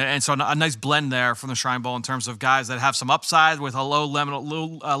question. And so a nice blend there from the Shrine Bowl in terms of guys that have some upside with a low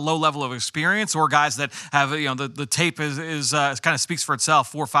level of experience, or guys that have the tape is kind of speaks for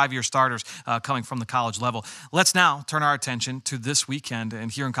itself. 4 or 5 year starters coming from the college level. Let's now turn our attention to this weekend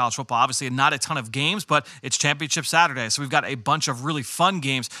and here in college football. Obviously, not a ton of games, but it's Championship Saturday, so we've got a bunch of really fun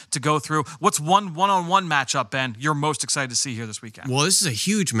games to go through. What's one-on-one matchup, Ben, you're most excited to see here this weekend? Well, this is a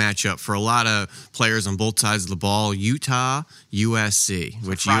huge matchup for a lot of players on both sides of the ball. ball, Utah, USC,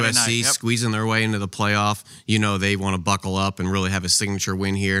 which Friday USC night, yep. squeezing their way into the playoff. They want to buckle up and really have a signature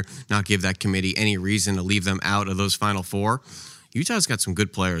win here, not give that committee any reason to leave them out of those Final Four. Utah's got some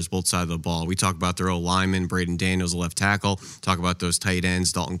good players both sides of the ball. We talk about their old lineman, Braden Daniels, the left tackle. Talk about those tight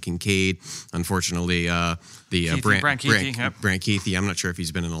ends, Dalton Kincaid. Unfortunately, Brant Keithy. I'm not sure if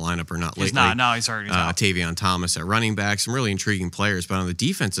he's been in the lineup or not lately. He's not. No, he's hurt. He's out. Tavion Thomas at running back. Some really intriguing players. But on the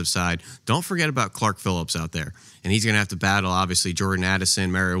defensive side, don't forget about Clark Phillips out there. And he's going to have to battle, obviously, Jordan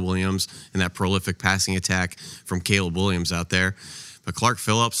Addison, Mario Williams, and that prolific passing attack from Caleb Williams out there. But Clark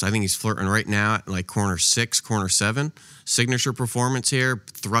Phillips, I think he's flirting right now at like corner 6, corner 7. Signature performance here.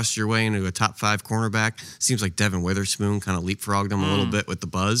 Thrust your way into a top 5 cornerback. Seems like Devin Witherspoon kind of leapfrogged him a little bit with the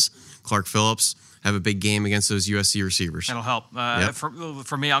buzz. Clark Phillips have a big game against those USC receivers. It'll help. Yep.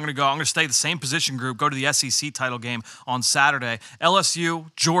 For me, I'm going to stay the same position group, go to the SEC title game on Saturday.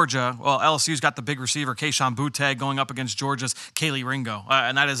 LSU, Georgia. Well, LSU's got the big receiver, Kayshon Boutte, going up against Georgia's Kaylee Ringo.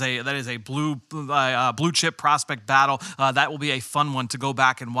 And that is a blue chip prospect battle. That will be a fun one to go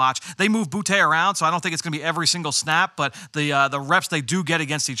back and watch. They move Boutte around, so I don't think it's going to be every single snap, but the reps they do get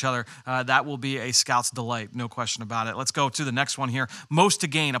against each other, that will be a scout's delight, no question about it. Let's go to the next one here. Most to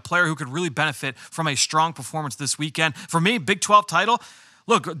gain, a player who could really benefit from a strong performance this weekend. For me, Big 12 title.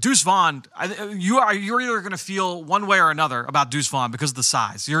 Look, Deuce Vaughn, you're either going to feel one way or another about Deuce Vaughn because of the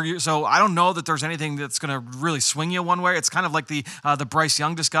size. So I don't know that there's anything that's going to really swing you one way. It's kind of like the Bryce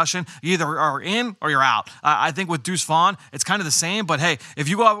Young discussion. You either are in or you're out. I think with Deuce Vaughn, it's kind of the same. But hey, if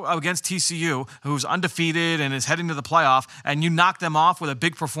you go up against TCU, who's undefeated and is heading to the playoff, and you knock them off with a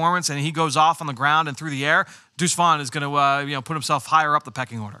big performance, and he goes off on the ground and through the air, Deuce Vaughn is going to put himself higher up the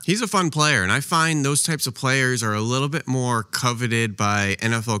pecking order. He's a fun player, and I find those types of players are a little bit more coveted by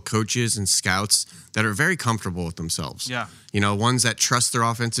NFL coaches and scouts that are very comfortable with themselves. Yeah. Ones that trust their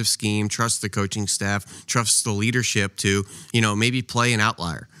offensive scheme, trust the coaching staff, trust the leadership to, maybe play an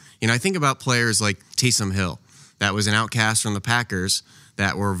outlier. I think about players like Taysom Hill, that was an outcast from the Packers,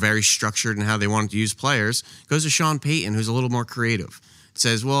 that were very structured in how they wanted to use players. Goes to Sean Payton, who's a little more creative.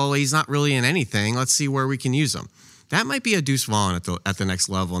 Says, well, he's not really in anything. Let's see where we can use him. That might be a Deuce Vaughn at the next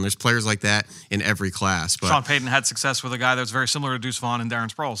level, and there's players like that in every class. But Sean Payton had success with a guy that's very similar to Deuce Vaughn and Darren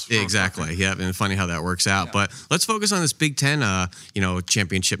Sproles. Exactly, yeah, and funny how that works out. Yeah. But let's focus on this Big Ten,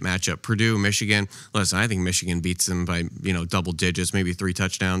 championship matchup. Purdue, Michigan. Listen, I think Michigan beats them by double digits, maybe 3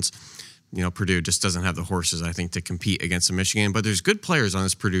 touchdowns. Purdue just doesn't have the horses, I think, to compete against the Michigan. But there's good players on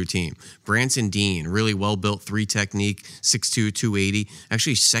this Purdue team. Branson Dean, really well-built 3 technique, 6'2", 280.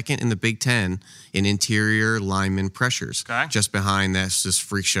 Actually second in the Big Ten in interior lineman pressures. Okay. Just behind this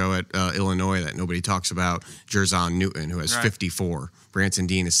freak show at Illinois that nobody talks about, Jerzon Newton, who has 54. Branson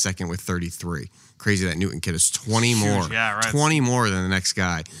Dean is second with 33. Crazy that Newton kid is 20 more. Yeah, right. 20 more than the next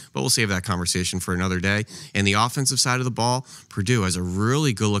guy. But we'll save that conversation for another day. And the offensive side of the ball, Purdue has a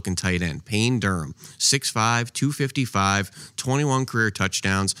really good-looking tight end, Payne Durham, 6'5", 255, 21 career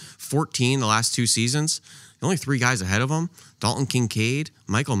touchdowns, 14 the last 2 seasons. The only 3 guys ahead of him, Dalton Kincaid,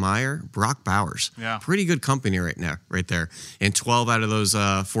 Michael Mayer, Brock Bowers. Yeah. Pretty good company right there. And 12 out of those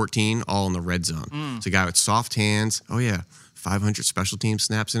 14 all in the red zone. It's a guy with soft hands. Oh, yeah. 500 special team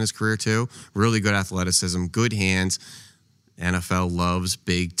snaps in his career, too. Really good athleticism, good hands. NFL loves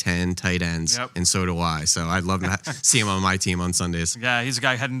Big Ten tight ends, and so do I. So I'd love to see him on my team on Sundays. Yeah, he's a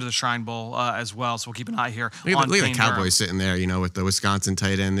guy heading to the Shrine Bowl as well, so we'll keep an eye here look at the Cowboys sitting there, with the Wisconsin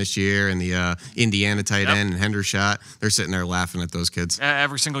tight end this year and the Indiana tight end and Hendershot. They're sitting there laughing at those kids.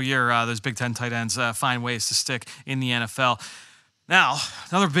 Every single year, those Big Ten tight ends find ways to stick in the NFL. Now,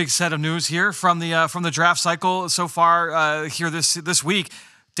 another big set of news here from the draft cycle so far here this week.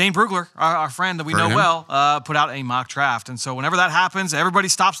 Dane Brugler, our friend that we know well, put out a mock draft. And so whenever that happens, everybody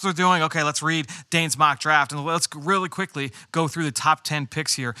stops what they're doing. Okay, let's read Dane's mock draft. And let's really quickly go through the top 10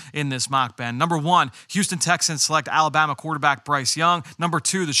 picks here in this mock, Ben. Number 1, Houston Texans select Alabama quarterback Bryce Young. Number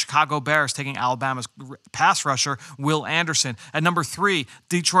 2, the Chicago Bears taking Alabama's pass rusher Will Anderson. At number 3,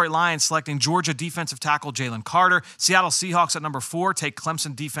 Detroit Lions selecting Georgia defensive tackle Jalen Carter. Seattle Seahawks at number 4 take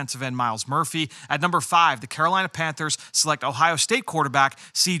Clemson defensive end Miles Murphy. At number 5, the Carolina Panthers select Ohio State quarterback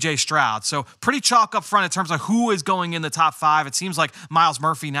C.J. Stroud. So pretty chalk up front in terms of who is going in the top 5. It seems like Miles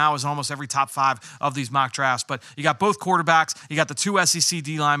Murphy now is in almost every top 5 of these mock drafts. But you got both quarterbacks, you got the 2 SEC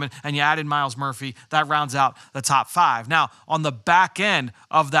D linemen, and you added Miles Murphy. That rounds out the top 5. Now, on the back end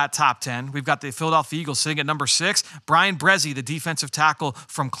of that top 10, we've got the Philadelphia Eagles sitting at number 6. Brian Bresee, the defensive tackle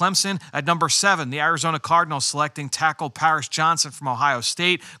from Clemson. At number 7, the Arizona Cardinals selecting tackle Paris Johnson from Ohio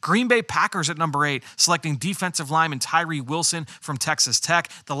State. Green Bay Packers at number 8, selecting defensive lineman Tyree Wilson from Texas Tech.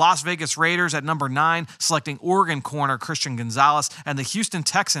 The Las Vegas Raiders at number 9, selecting Oregon corner Christian Gonzalez, and the Houston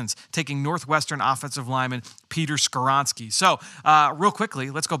Texans taking Northwestern offensive lineman Peter Skoronski. So, real quickly,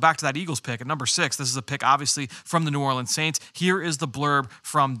 let's go back to that Eagles pick at number 6. This is a pick, obviously, from the New Orleans Saints. Here is the blurb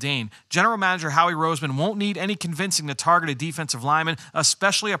from Dane. General Manager Howie Roseman won't need any convincing to target a defensive lineman,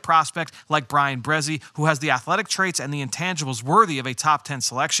 especially a prospect like Brian Bresee, who has the athletic traits and the intangibles worthy of a top 10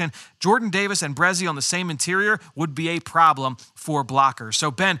 selection. Jordan Davis and Bresee on the same interior would be a problem for blockers.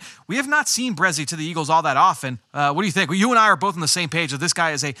 So, Ben, we have not seen Bresee to the Eagles all that often. What do you think? Well, you and I are both on the same page that this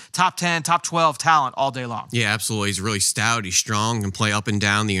guy is a top 10, top 12 talent all day long. Yeah, absolutely. He's really stout. He's strong, can play up and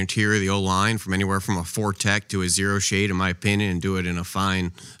down the interior of the O-line from anywhere from a 4-tech to a 0 shade, in my opinion, and do it in a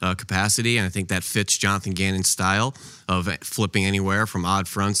fine capacity. And I think that fits Jonathan Gannon's style of flipping anywhere from odd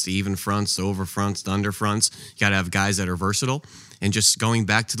fronts to even fronts to over fronts to under fronts. You got to have guys that are versatile. And just going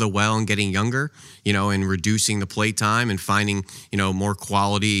back to the well and getting younger, and reducing the play time and finding, more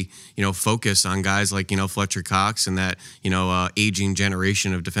quality, focus on guys like, Fletcher Cox and that, aging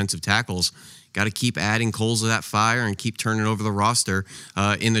generation of defensive tackles. Got to keep adding coals to that fire and keep turning over the roster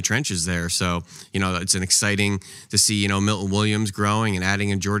in the trenches there. So, it's an exciting to see, Milton Williams growing and adding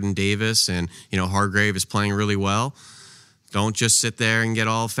in Jordan Davis, and, Hargrave is playing really well. Don't just sit there and get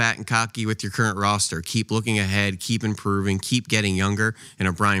all fat and cocky with your current roster. Keep looking ahead, keep improving, keep getting younger. And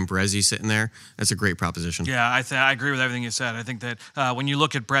a Brian Bresee sitting there, that's a great proposition. Yeah, I agree with everything you said. I think that when you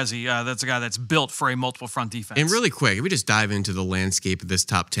look at Bresee, that's a guy that's built for a multiple front defense. And really quick, if we just dive into the landscape of this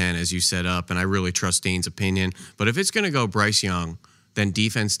top 10 as you set up, and I really trust Dane's opinion, but if it's going to go Bryce Young, then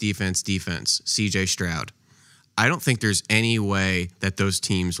defense, CJ Stroud. I don't think there's any way that those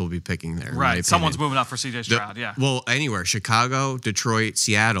teams will be picking there. Right. Someone's moving up for C.J. Stroud, yeah. Well, anywhere. Chicago, Detroit,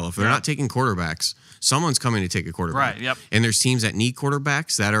 Seattle. If they're not taking quarterbacks, someone's coming to take a quarterback. Right, yep. And there's teams that need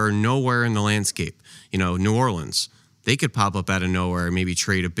quarterbacks that are nowhere in the landscape. New Orleans. They could pop up out of nowhere and maybe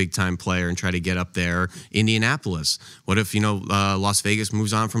trade a big-time player and try to get up there. Indianapolis. What if, Las Vegas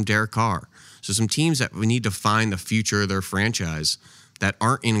moves on from Derek Carr? So some teams that we need to find the future of their franchise that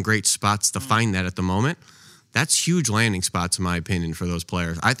aren't in great spots to find that at the moment. That's huge landing spots, in my opinion, for those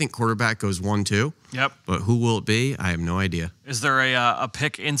players. I think quarterback goes 1-2. Yep. But who will it be? I have no idea. Is there a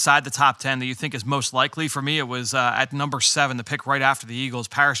pick inside the top 10 that you think is most likely? For me, it was at number 7, the pick right after the Eagles,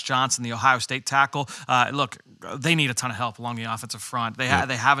 Paris Johnson, the Ohio State tackle. Look, they need a ton of help along the offensive front. They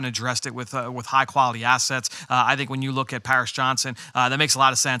haven't addressed it with high quality assets. I think when you look at Paris Johnson, that makes a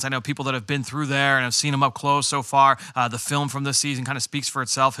lot of sense. I know people that have been through there and have seen him up close so far. The film from this season kind of speaks for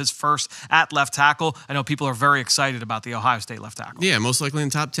itself. His first at left tackle. I know people are very excited about the Ohio State left tackle. Yeah, most likely in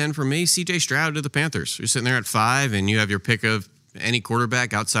the top 10 for me, C.J. Stroud to the Panthers. You're sitting there at 5, and you have your pick of any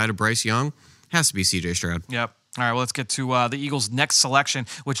quarterback outside of Bryce Young. Has to be C.J. Stroud. Yep. All right, well, let's get to the Eagles' next selection,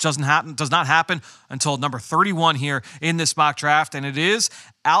 which does not happen until number 31 here in this mock draft, and it is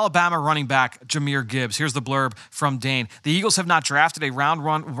Alabama running back Jahmyr Gibbs. Here's the blurb from Dane. The Eagles have not drafted a round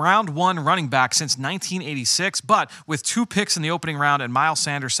one running back since 1986, but with 2 picks in the opening round and Miles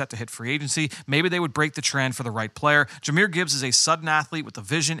Sanders set to hit free agency, maybe they would break the trend for the right player. Jahmyr Gibbs is a sudden athlete with the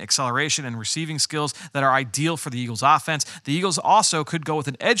vision, acceleration, and receiving skills that are ideal for the Eagles' offense. The Eagles also could go with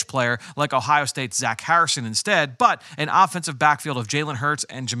an edge player like Ohio State's Zach Harrison instead, but an offensive backfield of Jalen Hurts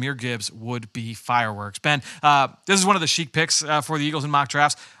and Jahmyr Gibbs would be fireworks. Ben, this is one of the chic picks for the Eagles in mock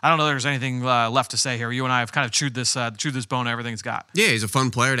drafts. I don't know if there's anything left to say here. You and I have kind of chewed this bone, everything it's got. Yeah, he's a fun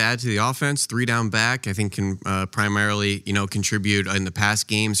player to add to the offense. 3-down back, I think can primarily, contribute in the pass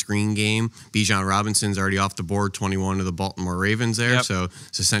game, screen game. Bijan Robinson's already off the board, 21 of the Baltimore Ravens there. Yep. So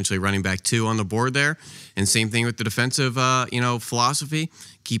it's essentially running back 2 on the board there. And same thing with the defensive, philosophy.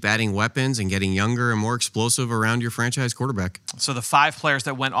 Keep adding weapons and getting younger and more explosive around your franchise quarterback. So the 5 players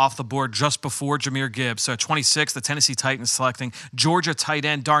that went off the board just before Jahmyr Gibbs. So at 26, the Tennessee Titans selecting Georgia tight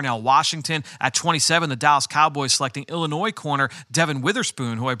end Darnell Washington. At 27, the Dallas Cowboys selecting Illinois corner Devin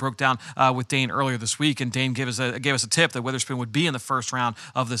Witherspoon, who I broke down with Dane earlier this week. And Dane gave us a tip that Witherspoon would be in the first round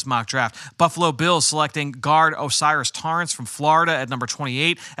of this mock draft. Buffalo Bills selecting guard Osiris Torrance from Florida at number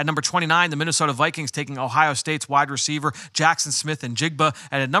 28. At number 29, the Minnesota Vikings taking Ohio State's wide receiver Jackson Smith-Njigba.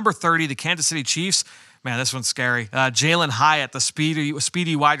 And at number 30, the Kansas City Chiefs, man, this one's scary. Jalen Hyatt, the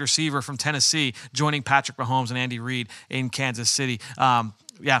speedy wide receiver from Tennessee, joining Patrick Mahomes and Andy Reid in Kansas City.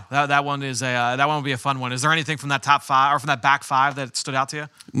 Yeah, that one will be a fun one. Is there anything from that top 5 or from that back 5 that stood out to you?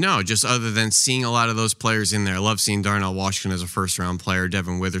 No, just other than seeing a lot of those players in there. I love seeing Darnell Washington as a first-round player,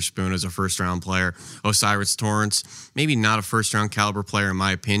 Devin Witherspoon as a first-round player, Osiris Torrance, maybe not a first-round caliber player in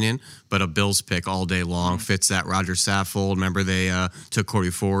my opinion, but a Bills pick all day long. Fits that Roger Saffold. Remember they took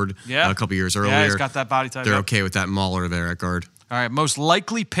Cody Ford a couple years earlier. Yeah, he's got that body type. They're okay with that Mauler there at guard. All right, most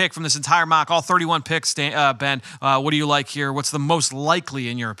likely pick from this entire mock, all 31 picks, Ben. What do you like here? What's the most likely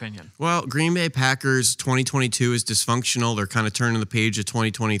in your opinion? Well, Green Bay Packers 2022 is dysfunctional. They're kind of turning the page of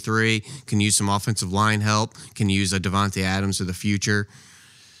 2023. Can use some offensive line help. Can use a Devontae Adams of the future.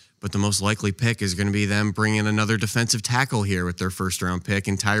 But the most likely pick is going to be them bringing another defensive tackle here with their first-round pick,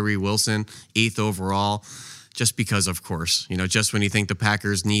 and Tyree Wilson, 8th overall. Just because, of course, just when you think the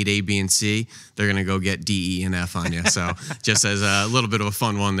Packers need A, B, and C, they're going to go get D, E, and F on you. So just as a little bit of a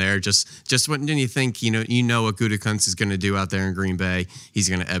fun one there, just when you think, what Gutekunst is going to do out there in Green Bay, he's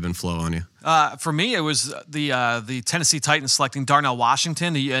going to ebb and flow on you. For me, it was the Tennessee Titans selecting Darnell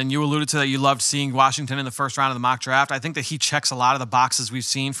Washington, and you alluded to that you loved seeing Washington in the first round of the mock draft. I think that he checks a lot of the boxes we've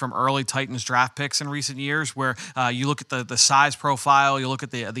seen from early Titans draft picks in recent years, where you look at the size profile, you look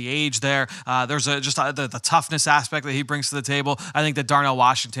at the age there. There's the toughness aspect that he brings to the table. I think that Darnell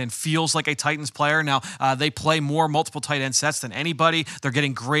Washington feels like a Titans player. Now, they play more multiple tight end sets than anybody. They're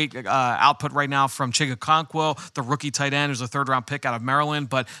getting great output right now from Chigakonkwo, the rookie tight end, who's a third-round pick out of Maryland,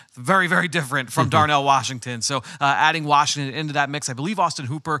 but very, very different from Darnell Washington. So adding Washington into that mix, I believe Austin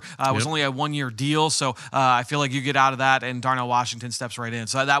Hooper was only a one-year deal. So I feel like you get out of that and Darnell Washington steps right in.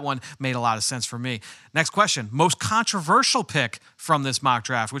 So that one made a lot of sense for me. Next question, most controversial pick from this mock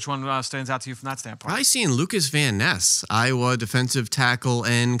draft. Which one stands out to you from that standpoint? I seen Lucas Van Ness, Iowa defensive tackle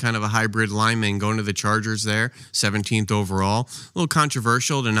and kind of a hybrid lineman going to the Chargers there, 17th overall. A little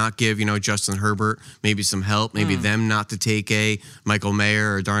controversial to not give, Justin Herbert maybe some help, maybe them not to take a Michael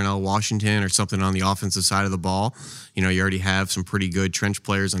Mayer or Darnell Washington or something on the offensive side of the ball. You already have some pretty good trench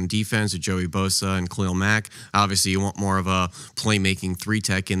players on defense with Joey Bosa and Khalil Mack. Obviously, you want more of a playmaking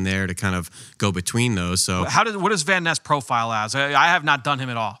 3-tech in there to kind of go between those. So, what does Van Ness profile as? I have not done him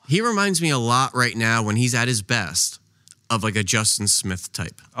at all. He reminds me a lot right now when he's at his best of like a Justin Smith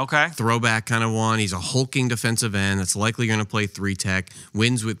type. Okay. Throwback kind of one. He's a hulking defensive end that's likely going to play 3-tech,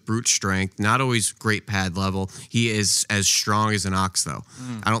 wins with brute strength, not always great pad level. He is as strong as an ox, though.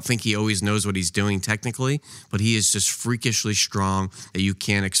 I don't think he always knows what he's doing technically, but he is just freakishly strong that you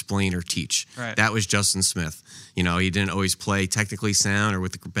can't explain or teach. Right. That was Justin Smith. He didn't always play technically sound or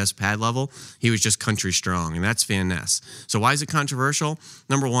with the best pad level. He was just country strong, and that's Van Ness. So why is it controversial?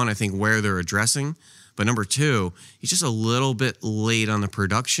 Number one, I think where they're addressing. But number two, he's just a little bit late on the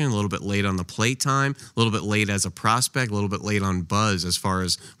production, a little bit late on the play time, a little bit late as a prospect, a little bit late on buzz as far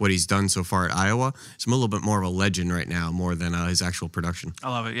as what he's done so far at Iowa. So I'm a little bit more of a legend right now, more than his actual production. I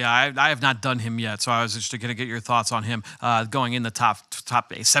love it. Yeah, I have not done him yet, so I was just going to get your thoughts on him going in the top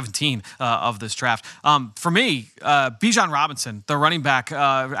 17 of this draft. For me, Bijan Robinson, the running back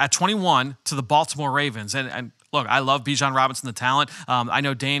at 21 to the Baltimore Ravens, and look, I love Bijan Robinson, the talent. I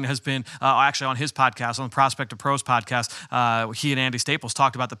know Dane has been actually on his podcast, on the Prospect of Pros podcast. He and Andy Staples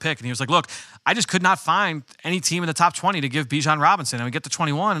talked about the pick, and he was like, look, I just could not find any team in the top 20 to give Bijan Robinson. And we get to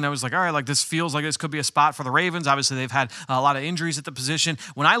 21, and I was like, all right, like this feels like this could be a spot for the Ravens. Obviously, they've had a lot of injuries at the position.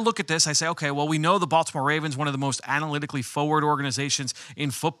 When I look at this, I say, okay, well, we know the Baltimore Ravens, one of the most analytically forward organizations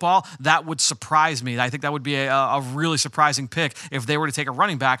in football. That would surprise me. I think that would be a really surprising pick if they were to take a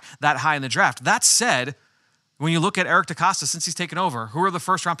running back that high in the draft. That said, when you look at Eric DeCosta, since he's taken over, who are the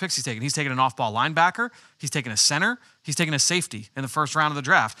first-round picks he's taken? He's taken an off-ball linebacker. He's taken a center. He's taken a safety in the first round of the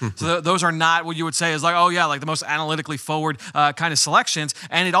draft. So those are not what you would say is like, oh, yeah, like the most analytically forward kind of selections.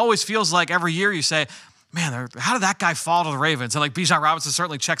 And it always feels like every year you say, man, how did that guy fall to the Ravens? And like Bijan Robinson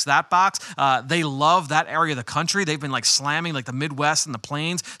certainly checks that box. They love that area of the country. They've been like slamming like the Midwest and the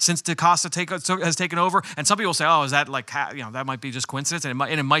Plains since DeCosta has taken over. And some people say, oh, is that like, that might be just coincidence, and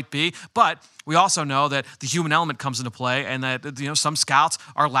it might be. But we also know that the human element comes into play, and that some scouts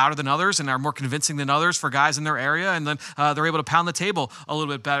are louder than others and are more convincing than others for guys in their area, and then they're able to pound the table a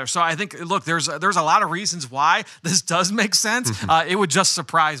little bit better. So I think, look, there's a lot of reasons why this does make sense. It would just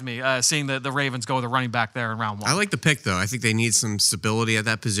surprise me seeing the Ravens go with a running back there in round one. I like the pick, though. I think they need some stability at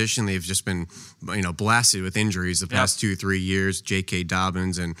that position. They've just been, blasted with injuries the past 2-3 years. J.K.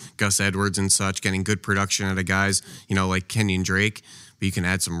 Dobbins and Gus Edwards and such, getting good production out of guys, like Kenyon Drake. But you can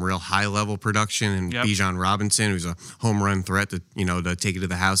add some real high-level production, and Bijan Robinson, who's a home run threat to take it to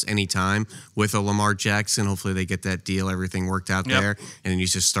the house anytime with a Lamar Jackson. Hopefully they get that deal, everything worked out there, and then you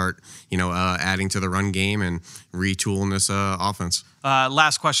just start, adding to the run game and retooling this offense.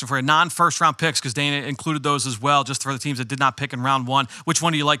 Last question for you. Non-first-round picks, because Dana included those as well, just for the teams that did not pick in round one. Which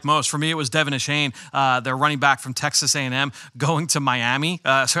one do you like most? For me, it was Devin Achane, their running back from Texas A&M, going to Miami.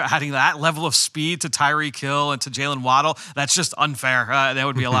 So adding that level of speed to Tyreek Hill and to Jalen Waddle, that's just unfair. That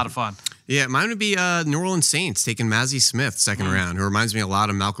would be a lot of fun. Yeah, mine would be New Orleans Saints taking Mazi Smith second round, who reminds me a lot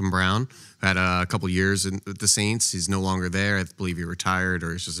of Malcolm Brown. Had a couple years with the Saints. He's no longer there. I believe he retired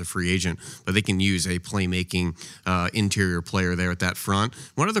or is just a free agent. But they can use a playmaking interior player there at that front.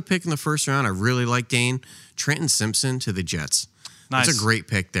 One other pick in the first round I really like, Dane, Trenton Simpson to the Jets. Nice. That's a great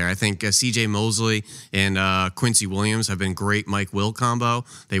pick there. I think C.J. Mosley and Quincy Williams have been great Mike-Will combo.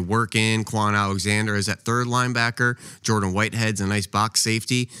 They work in. Quan Alexander is that third linebacker. Jordan Whitehead's a nice box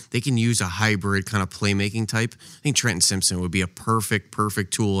safety. They can use a hybrid kind of playmaking type. I think Trenton Simpson would be a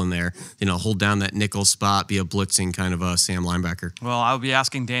perfect tool in there. Hold down that nickel spot, be a blitzing kind of a Sam linebacker. Well, I'll be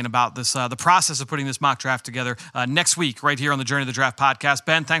asking Dane about this, the process of putting this mock draft together next week right here on the Journey to the Draft podcast.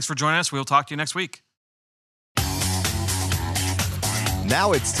 Ben, thanks for joining us. We'll talk to you next week.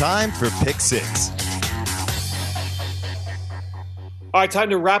 Now it's time for Pick Six. All right, time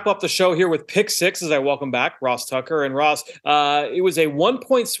to wrap up the show here with Pick Six as I welcome back Ross Tucker. And Ross, it was a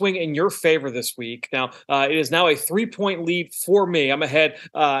 1-point swing in your favor this week. Now, it is now a 3-point lead for me. I'm ahead,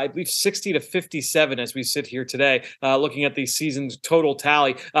 I believe, 60-57 as we sit here today, looking at the season's total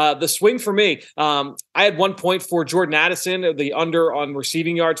tally. The swing for me, I had 1 point for Jordan Addison, the under on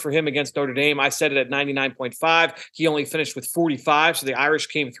receiving yards for him against Notre Dame. I set it at 99.5. He only finished with 45, so the Irish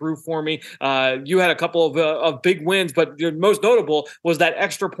came through for me. You had a couple of big wins, but your most notable was that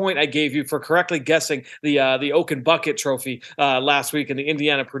extra point I gave you for correctly guessing the Oaken Bucket Trophy last week in the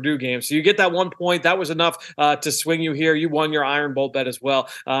Indiana-Purdue game. So you get that 1 point. That was enough to swing you here. You won your Iron Bowl bet as well.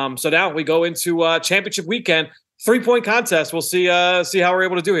 So now we go into championship weekend. 3-point contest. We'll see how we're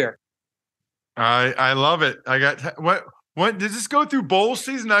able to do here. I love it. I got what did this go through bowl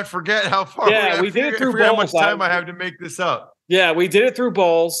season? I forget how far. Yeah, we did it through bowls. How much time I have to make this up? Yeah, we did it through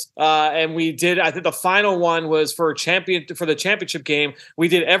bowls, and we did. I think the final one was for the championship game. We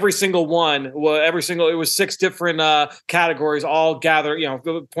did every single one. It was 6 different categories, all gathered,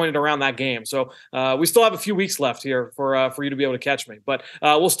 pointed around that game. So we still have a few weeks left here for you to be able to catch me. But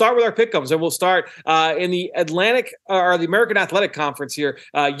we'll start with our pick'ems, and we'll start in the Atlantic or the American Athletic Conference here.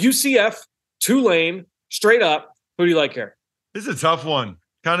 UCF, Tulane, straight up. Who do you like here? This is a tough one.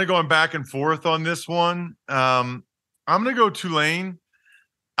 Kind of going back and forth on this one. I'm going to go Tulane.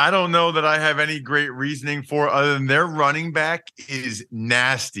 I don't know that I have any great reasoning for it other than their running back is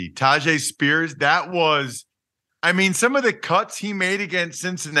nasty. Tajay Spears, some of the cuts he made against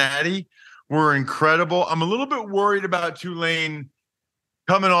Cincinnati were incredible. I'm a little bit worried about Tulane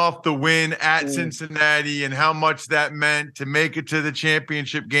coming off the win at Cincinnati and how much that meant to make it to the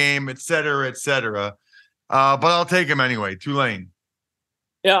championship game, et cetera, et cetera. But I'll take him anyway, Tulane.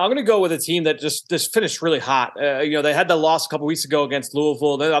 Yeah, I'm going to go with a team that just finished really hot. They had the loss a couple weeks ago against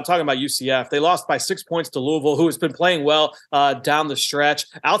Louisville. I'm talking about UCF. They lost by 6 points to Louisville, who has been playing well down the stretch.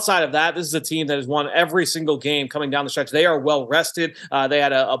 Outside of that, this is a team that has won every single game coming down the stretch. They are well rested. They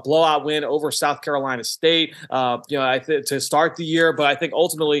had a blowout win over South Carolina State, to start the year. But I think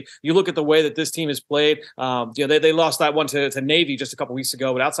ultimately, you look at the way that this team has played. They lost that one to Navy just a couple weeks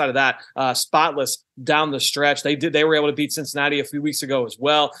ago. But outside of that, spotless down the stretch. They were able to beat Cincinnati a few weeks ago as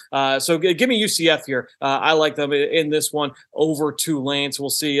well. So give me UCF here. I like them in this one over Tulane. So we'll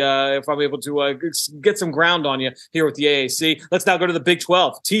see if I'm able to get some ground on you here with the AAC. Let's now go to the Big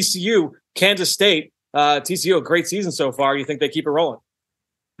 12. TCU, Kansas State. TCU, a great season so far. You think they keep it rolling?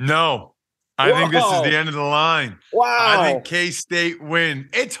 No. I think this is the end of the line. Wow. I think K-State win.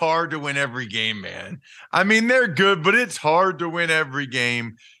 It's hard to win every game, man. I mean, they're good, but it's hard to win every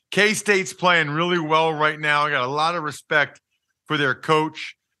game. K-State's playing really well right now. I got a lot of respect for their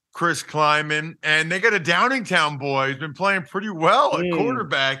coach, Chris Kleiman, and they got a Downingtown boy who's been playing pretty well at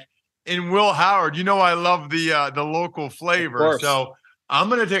quarterback in Will Howard. I love the local flavor. So I'm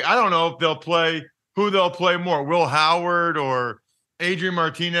going to I don't know if who they'll play more, Will Howard or Adrian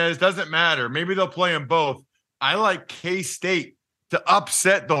Martinez. Doesn't matter. Maybe they'll play them both. I like K-State to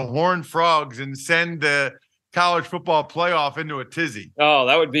upset the Horned Frogs and send the college football playoff into a tizzy. Oh,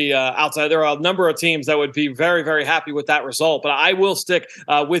 that would be outside. There are a number of teams that would be very, very happy with that result. But I will stick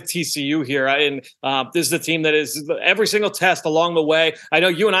with TCU here. And this is a team that is every single test along the way. I know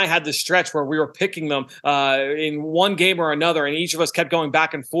you and I had this stretch where we were picking them in one game or another, and each of us kept going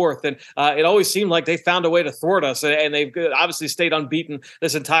back and forth. And it always seemed like they found a way to thwart us. And they've obviously stayed unbeaten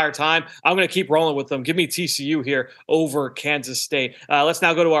this entire time. I'm going to keep rolling with them. Give me TCU here over Kansas State. Let's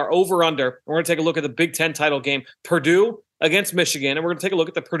now go to our over-under. We're going to take a look at the Big Ten title game, Purdue against Michigan, and we're going to take a look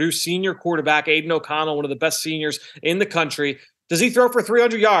at the Purdue senior quarterback, Aiden O'Connell, one of the best seniors in the country. Does he throw for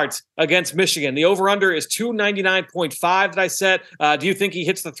 300 yards against Michigan? The over-under is 299.5 that I set. Do you think he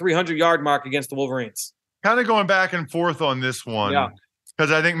hits the 300-yard mark against the Wolverines? Kind of going back and forth on this one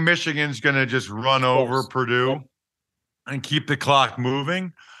because I think Michigan's going to just run over Purdue and keep the clock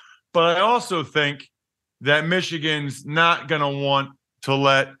moving. But I also think that Michigan's not going to want to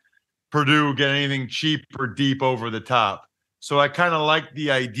let Purdue get anything cheap or deep over the top. So I kind of like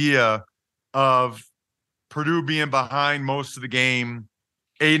the idea of Purdue being behind most of the game,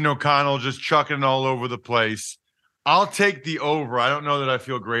 Aiden O'Connell just chucking it all over the place. I'll take the over. I don't know that I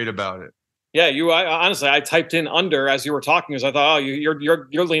feel great about it. Yeah, honestly, I typed in under as you were talking, because I thought, oh,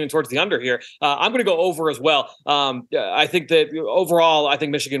 you're leaning towards the under here. I'm going to go over as well. I think that overall, I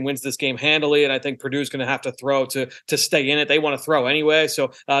think Michigan wins this game handily, and I think Purdue's going to have to throw to stay in it. They want to throw anyway,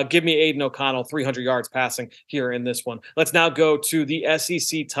 so give me Aiden O'Connell 300 yards passing here in this one. Let's now go to the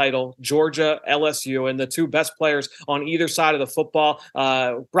SEC title, Georgia LSU, and the two best players on either side of the football.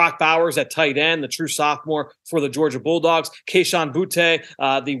 Brock Bowers at tight end, the true sophomore for the Georgia Bulldogs. Kayshon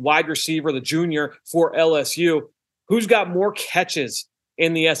Boutte, the wide receiver, the junior for LSU. Who's got more catches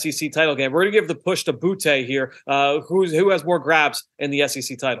in the SEC title game? We're going to give the push to Boutte here. Who has more grabs in the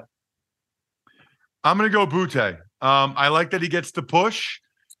SEC title? I'm going to go Boutte. I like that he gets the push,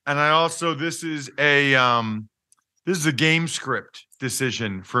 and I also this is a game script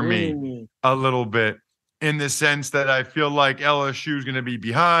decision for me a little bit, in the sense that I feel like LSU is going to be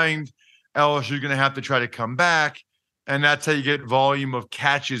behind. LSU is going to have to try to come back. And that's how you get volume of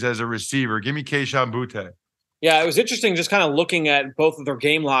catches as a receiver. Give me Kayshon Boutte. Yeah, it was interesting just kind of looking at both of their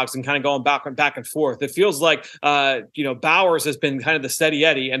game logs and kind of going back and forth. It feels like, Bowers has been kind of the steady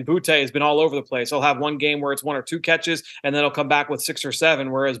Eddie, and Boutte has been all over the place. He'll have one game where it's 1 or 2 catches, and then he'll come back with 6 or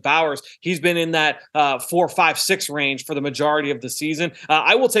 7, whereas Bowers, he's been in that 4, 5, 6 range for the majority of the season.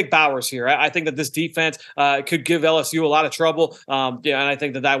 I will take Bowers here. I think that this defense could give LSU a lot of trouble, and I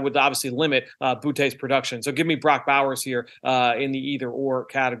think that would obviously limit Boutte's production. So give me Brock Bowers here in the either-or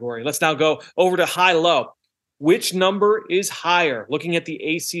category. Let's now go over to high-low. Which number is higher? Looking at the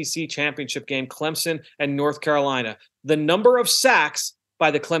ACC championship game, Clemson and North Carolina. The number of sacks by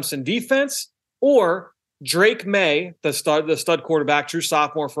the Clemson defense, or Drake May, the stud quarterback, true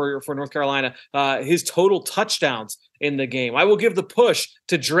sophomore for North Carolina, his total touchdowns in the game. I will give the push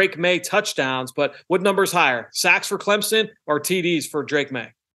to Drake May touchdowns, but what number is higher? Sacks for Clemson or TDs for Drake May?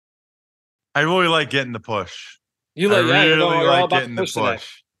 I really like getting the push. You're all about the push today.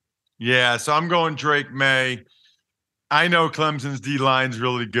 Yeah, so I'm going Drake May. I know Clemson's D-line's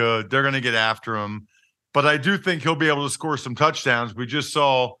really good. They're going to get after him. But I do think he'll be able to score some touchdowns. We just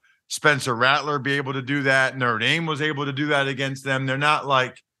saw Spencer Rattler be able to do that. Notre Dame was able to do that against them. They're not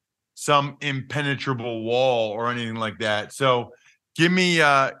like some impenetrable wall or anything like that. So give me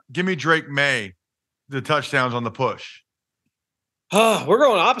Drake May the touchdowns on the push. We're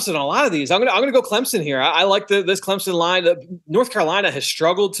going opposite on a lot of these. I'm gonna go Clemson here. I like this Clemson line. North Carolina has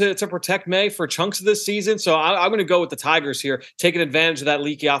struggled to protect May for chunks of this season, so I'm going to go with the Tigers here, taking advantage of that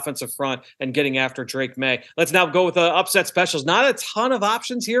leaky offensive front and getting after Drake May. Let's now go with the upset specials. Not a ton of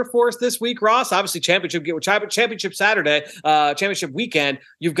options here for us this week, Ross. Obviously, championship Saturday, championship weekend.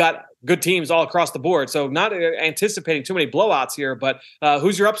 You've got good teams all across the board, so not anticipating too many blowouts here. But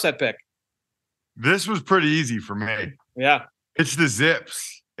who's your upset pick? This was pretty easy for me. Yeah. It's the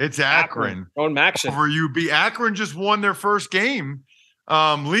Zips. It's Akron. Own Maction. Over UB. Akron just won their first game,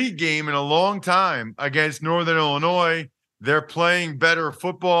 league game in a long time against Northern Illinois. They're playing better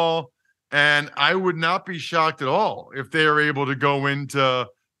football, and I would not be shocked at all if they are able to go into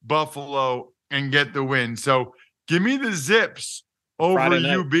Buffalo and get the win. So give me the Zips over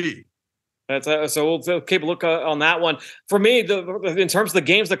UB. So we'll keep a look on that one. For me, in terms of the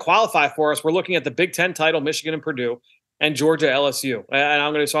games that qualify for us, we're looking at the Big Ten title, Michigan and Purdue, and Georgia LSU. And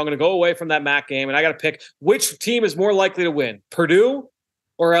I'm going to go away from that MAC game, and I got to pick which team is more likely to win, Purdue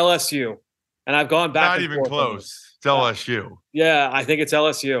or LSU. And I've gone back. Not even close. It's LSU. Yeah, I think it's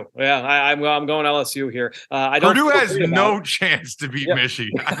LSU. Yeah, I'm going LSU here. Purdue has no chance to beat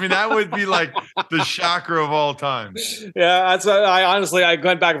Michigan. I mean, that would be like the shocker of all time. Yeah, I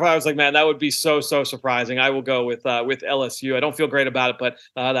went back and I was like, man, that would be so surprising. I will go with LSU. I don't feel great about it, but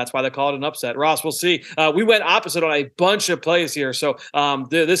that's why they call it an upset. Ross, we'll see. We went opposite on a bunch of plays here, so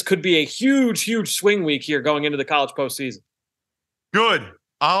this could be a huge swing week here going into the college postseason. Good.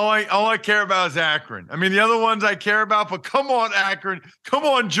 All I care about is Akron. I mean, the other ones I care about, but come on, Akron. Come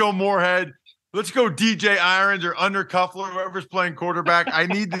on, Joe Moorhead. Let's go DJ Irons or Under Cuffler, whoever's playing quarterback. I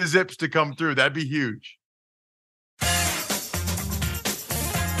need the Zips to come through. That'd be huge.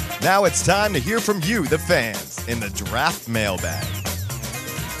 Now it's time to hear from you, the fans, in the Draft Mailbag.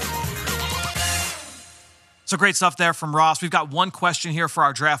 So great stuff there from Ross. We've got one question here for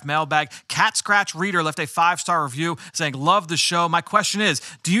our draft mailbag. Cat Scratch Reader left a 5-star review saying, love the show. My question is,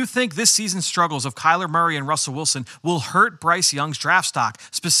 do you think this season's struggles of Kyler Murray and Russell Wilson will hurt Bryce Young's draft stock?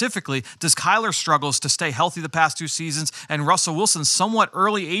 Specifically, does Kyler's struggles to stay healthy the past 2 seasons and Russell Wilson's somewhat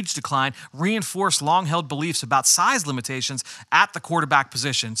early age decline reinforce long-held beliefs about size limitations at the quarterback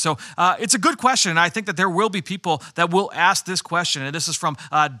position? So it's a good question, and I think that there will be people that will ask this question, and this is from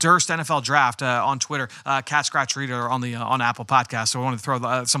Durst NFL Draft on Twitter, Cat Scratch Reader on Apple Podcasts, so I want to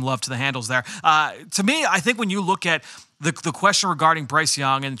throw some love to the handles there. To me, I think when you look at the question regarding Bryce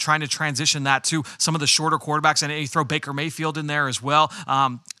Young and trying to transition that to some of the shorter quarterbacks, and you throw Baker Mayfield in there as well,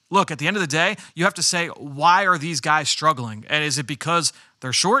 look, at the end of the day, you have to say, why are these guys struggling? And is it because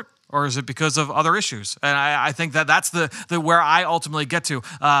they're short? Or is it because of other issues? And I think that that's the where I ultimately get to.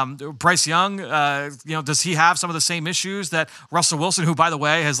 Bryce Young, does he have some of the same issues that Russell Wilson, who, by the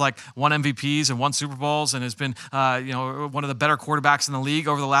way, has like won MVPs and won Super Bowls and has been, one of the better quarterbacks in the league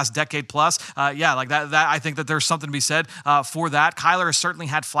over the last decade plus? Like that. I think that there's something to be said for that. Kyler has certainly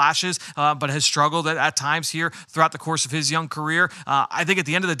had flashes, but has struggled at times here throughout the course of his young career. I think at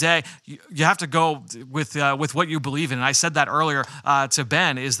the end of the day, you have to go with what you believe in. And I said that earlier to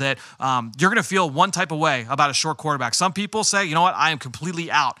Ben, is that you're going to feel one type of way about a short quarterback. Some people say, you know what, I am completely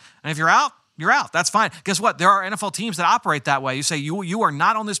out. And if you're out, you're out. That's fine. Guess what? There are NFL teams that operate that way. You say, you are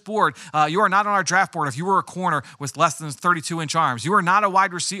not on this board. You are not on our draft board if you were a corner with less than 32-inch arms. You are not a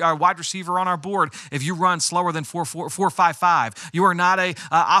wide receiver on our board if you run slower than 4.55. You are not a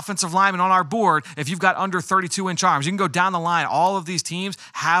offensive lineman on our board if you've got under 32-inch arms. You can go down the line. All of these teams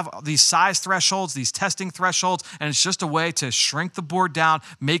have these size thresholds, these testing thresholds, and it's just a way to shrink the board down,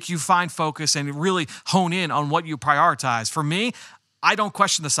 make you find focus, and really hone in on what you prioritize. For me, I don't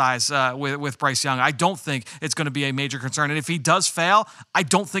question the size with Bryce Young. I don't think it's going to be a major concern. And if he does fail, I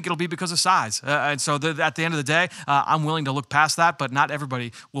don't think it'll be because of size. And so at the end of the day, I'm willing to look past that, but not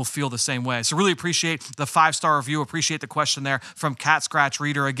everybody will feel the same way. So really appreciate the 5-star review. Appreciate the question there from Cat Scratch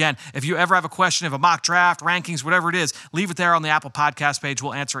Reader. Again, if you ever have a question of a mock draft, rankings, whatever it is, leave it there on the Apple Podcast page.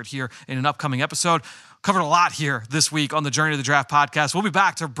 We'll answer it here in an upcoming episode. Covered a lot here this week on the Journey to the Draft podcast. We'll be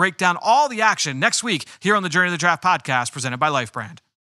back to break down all the action next week here on the Journey to the Draft podcast presented by Life Brand.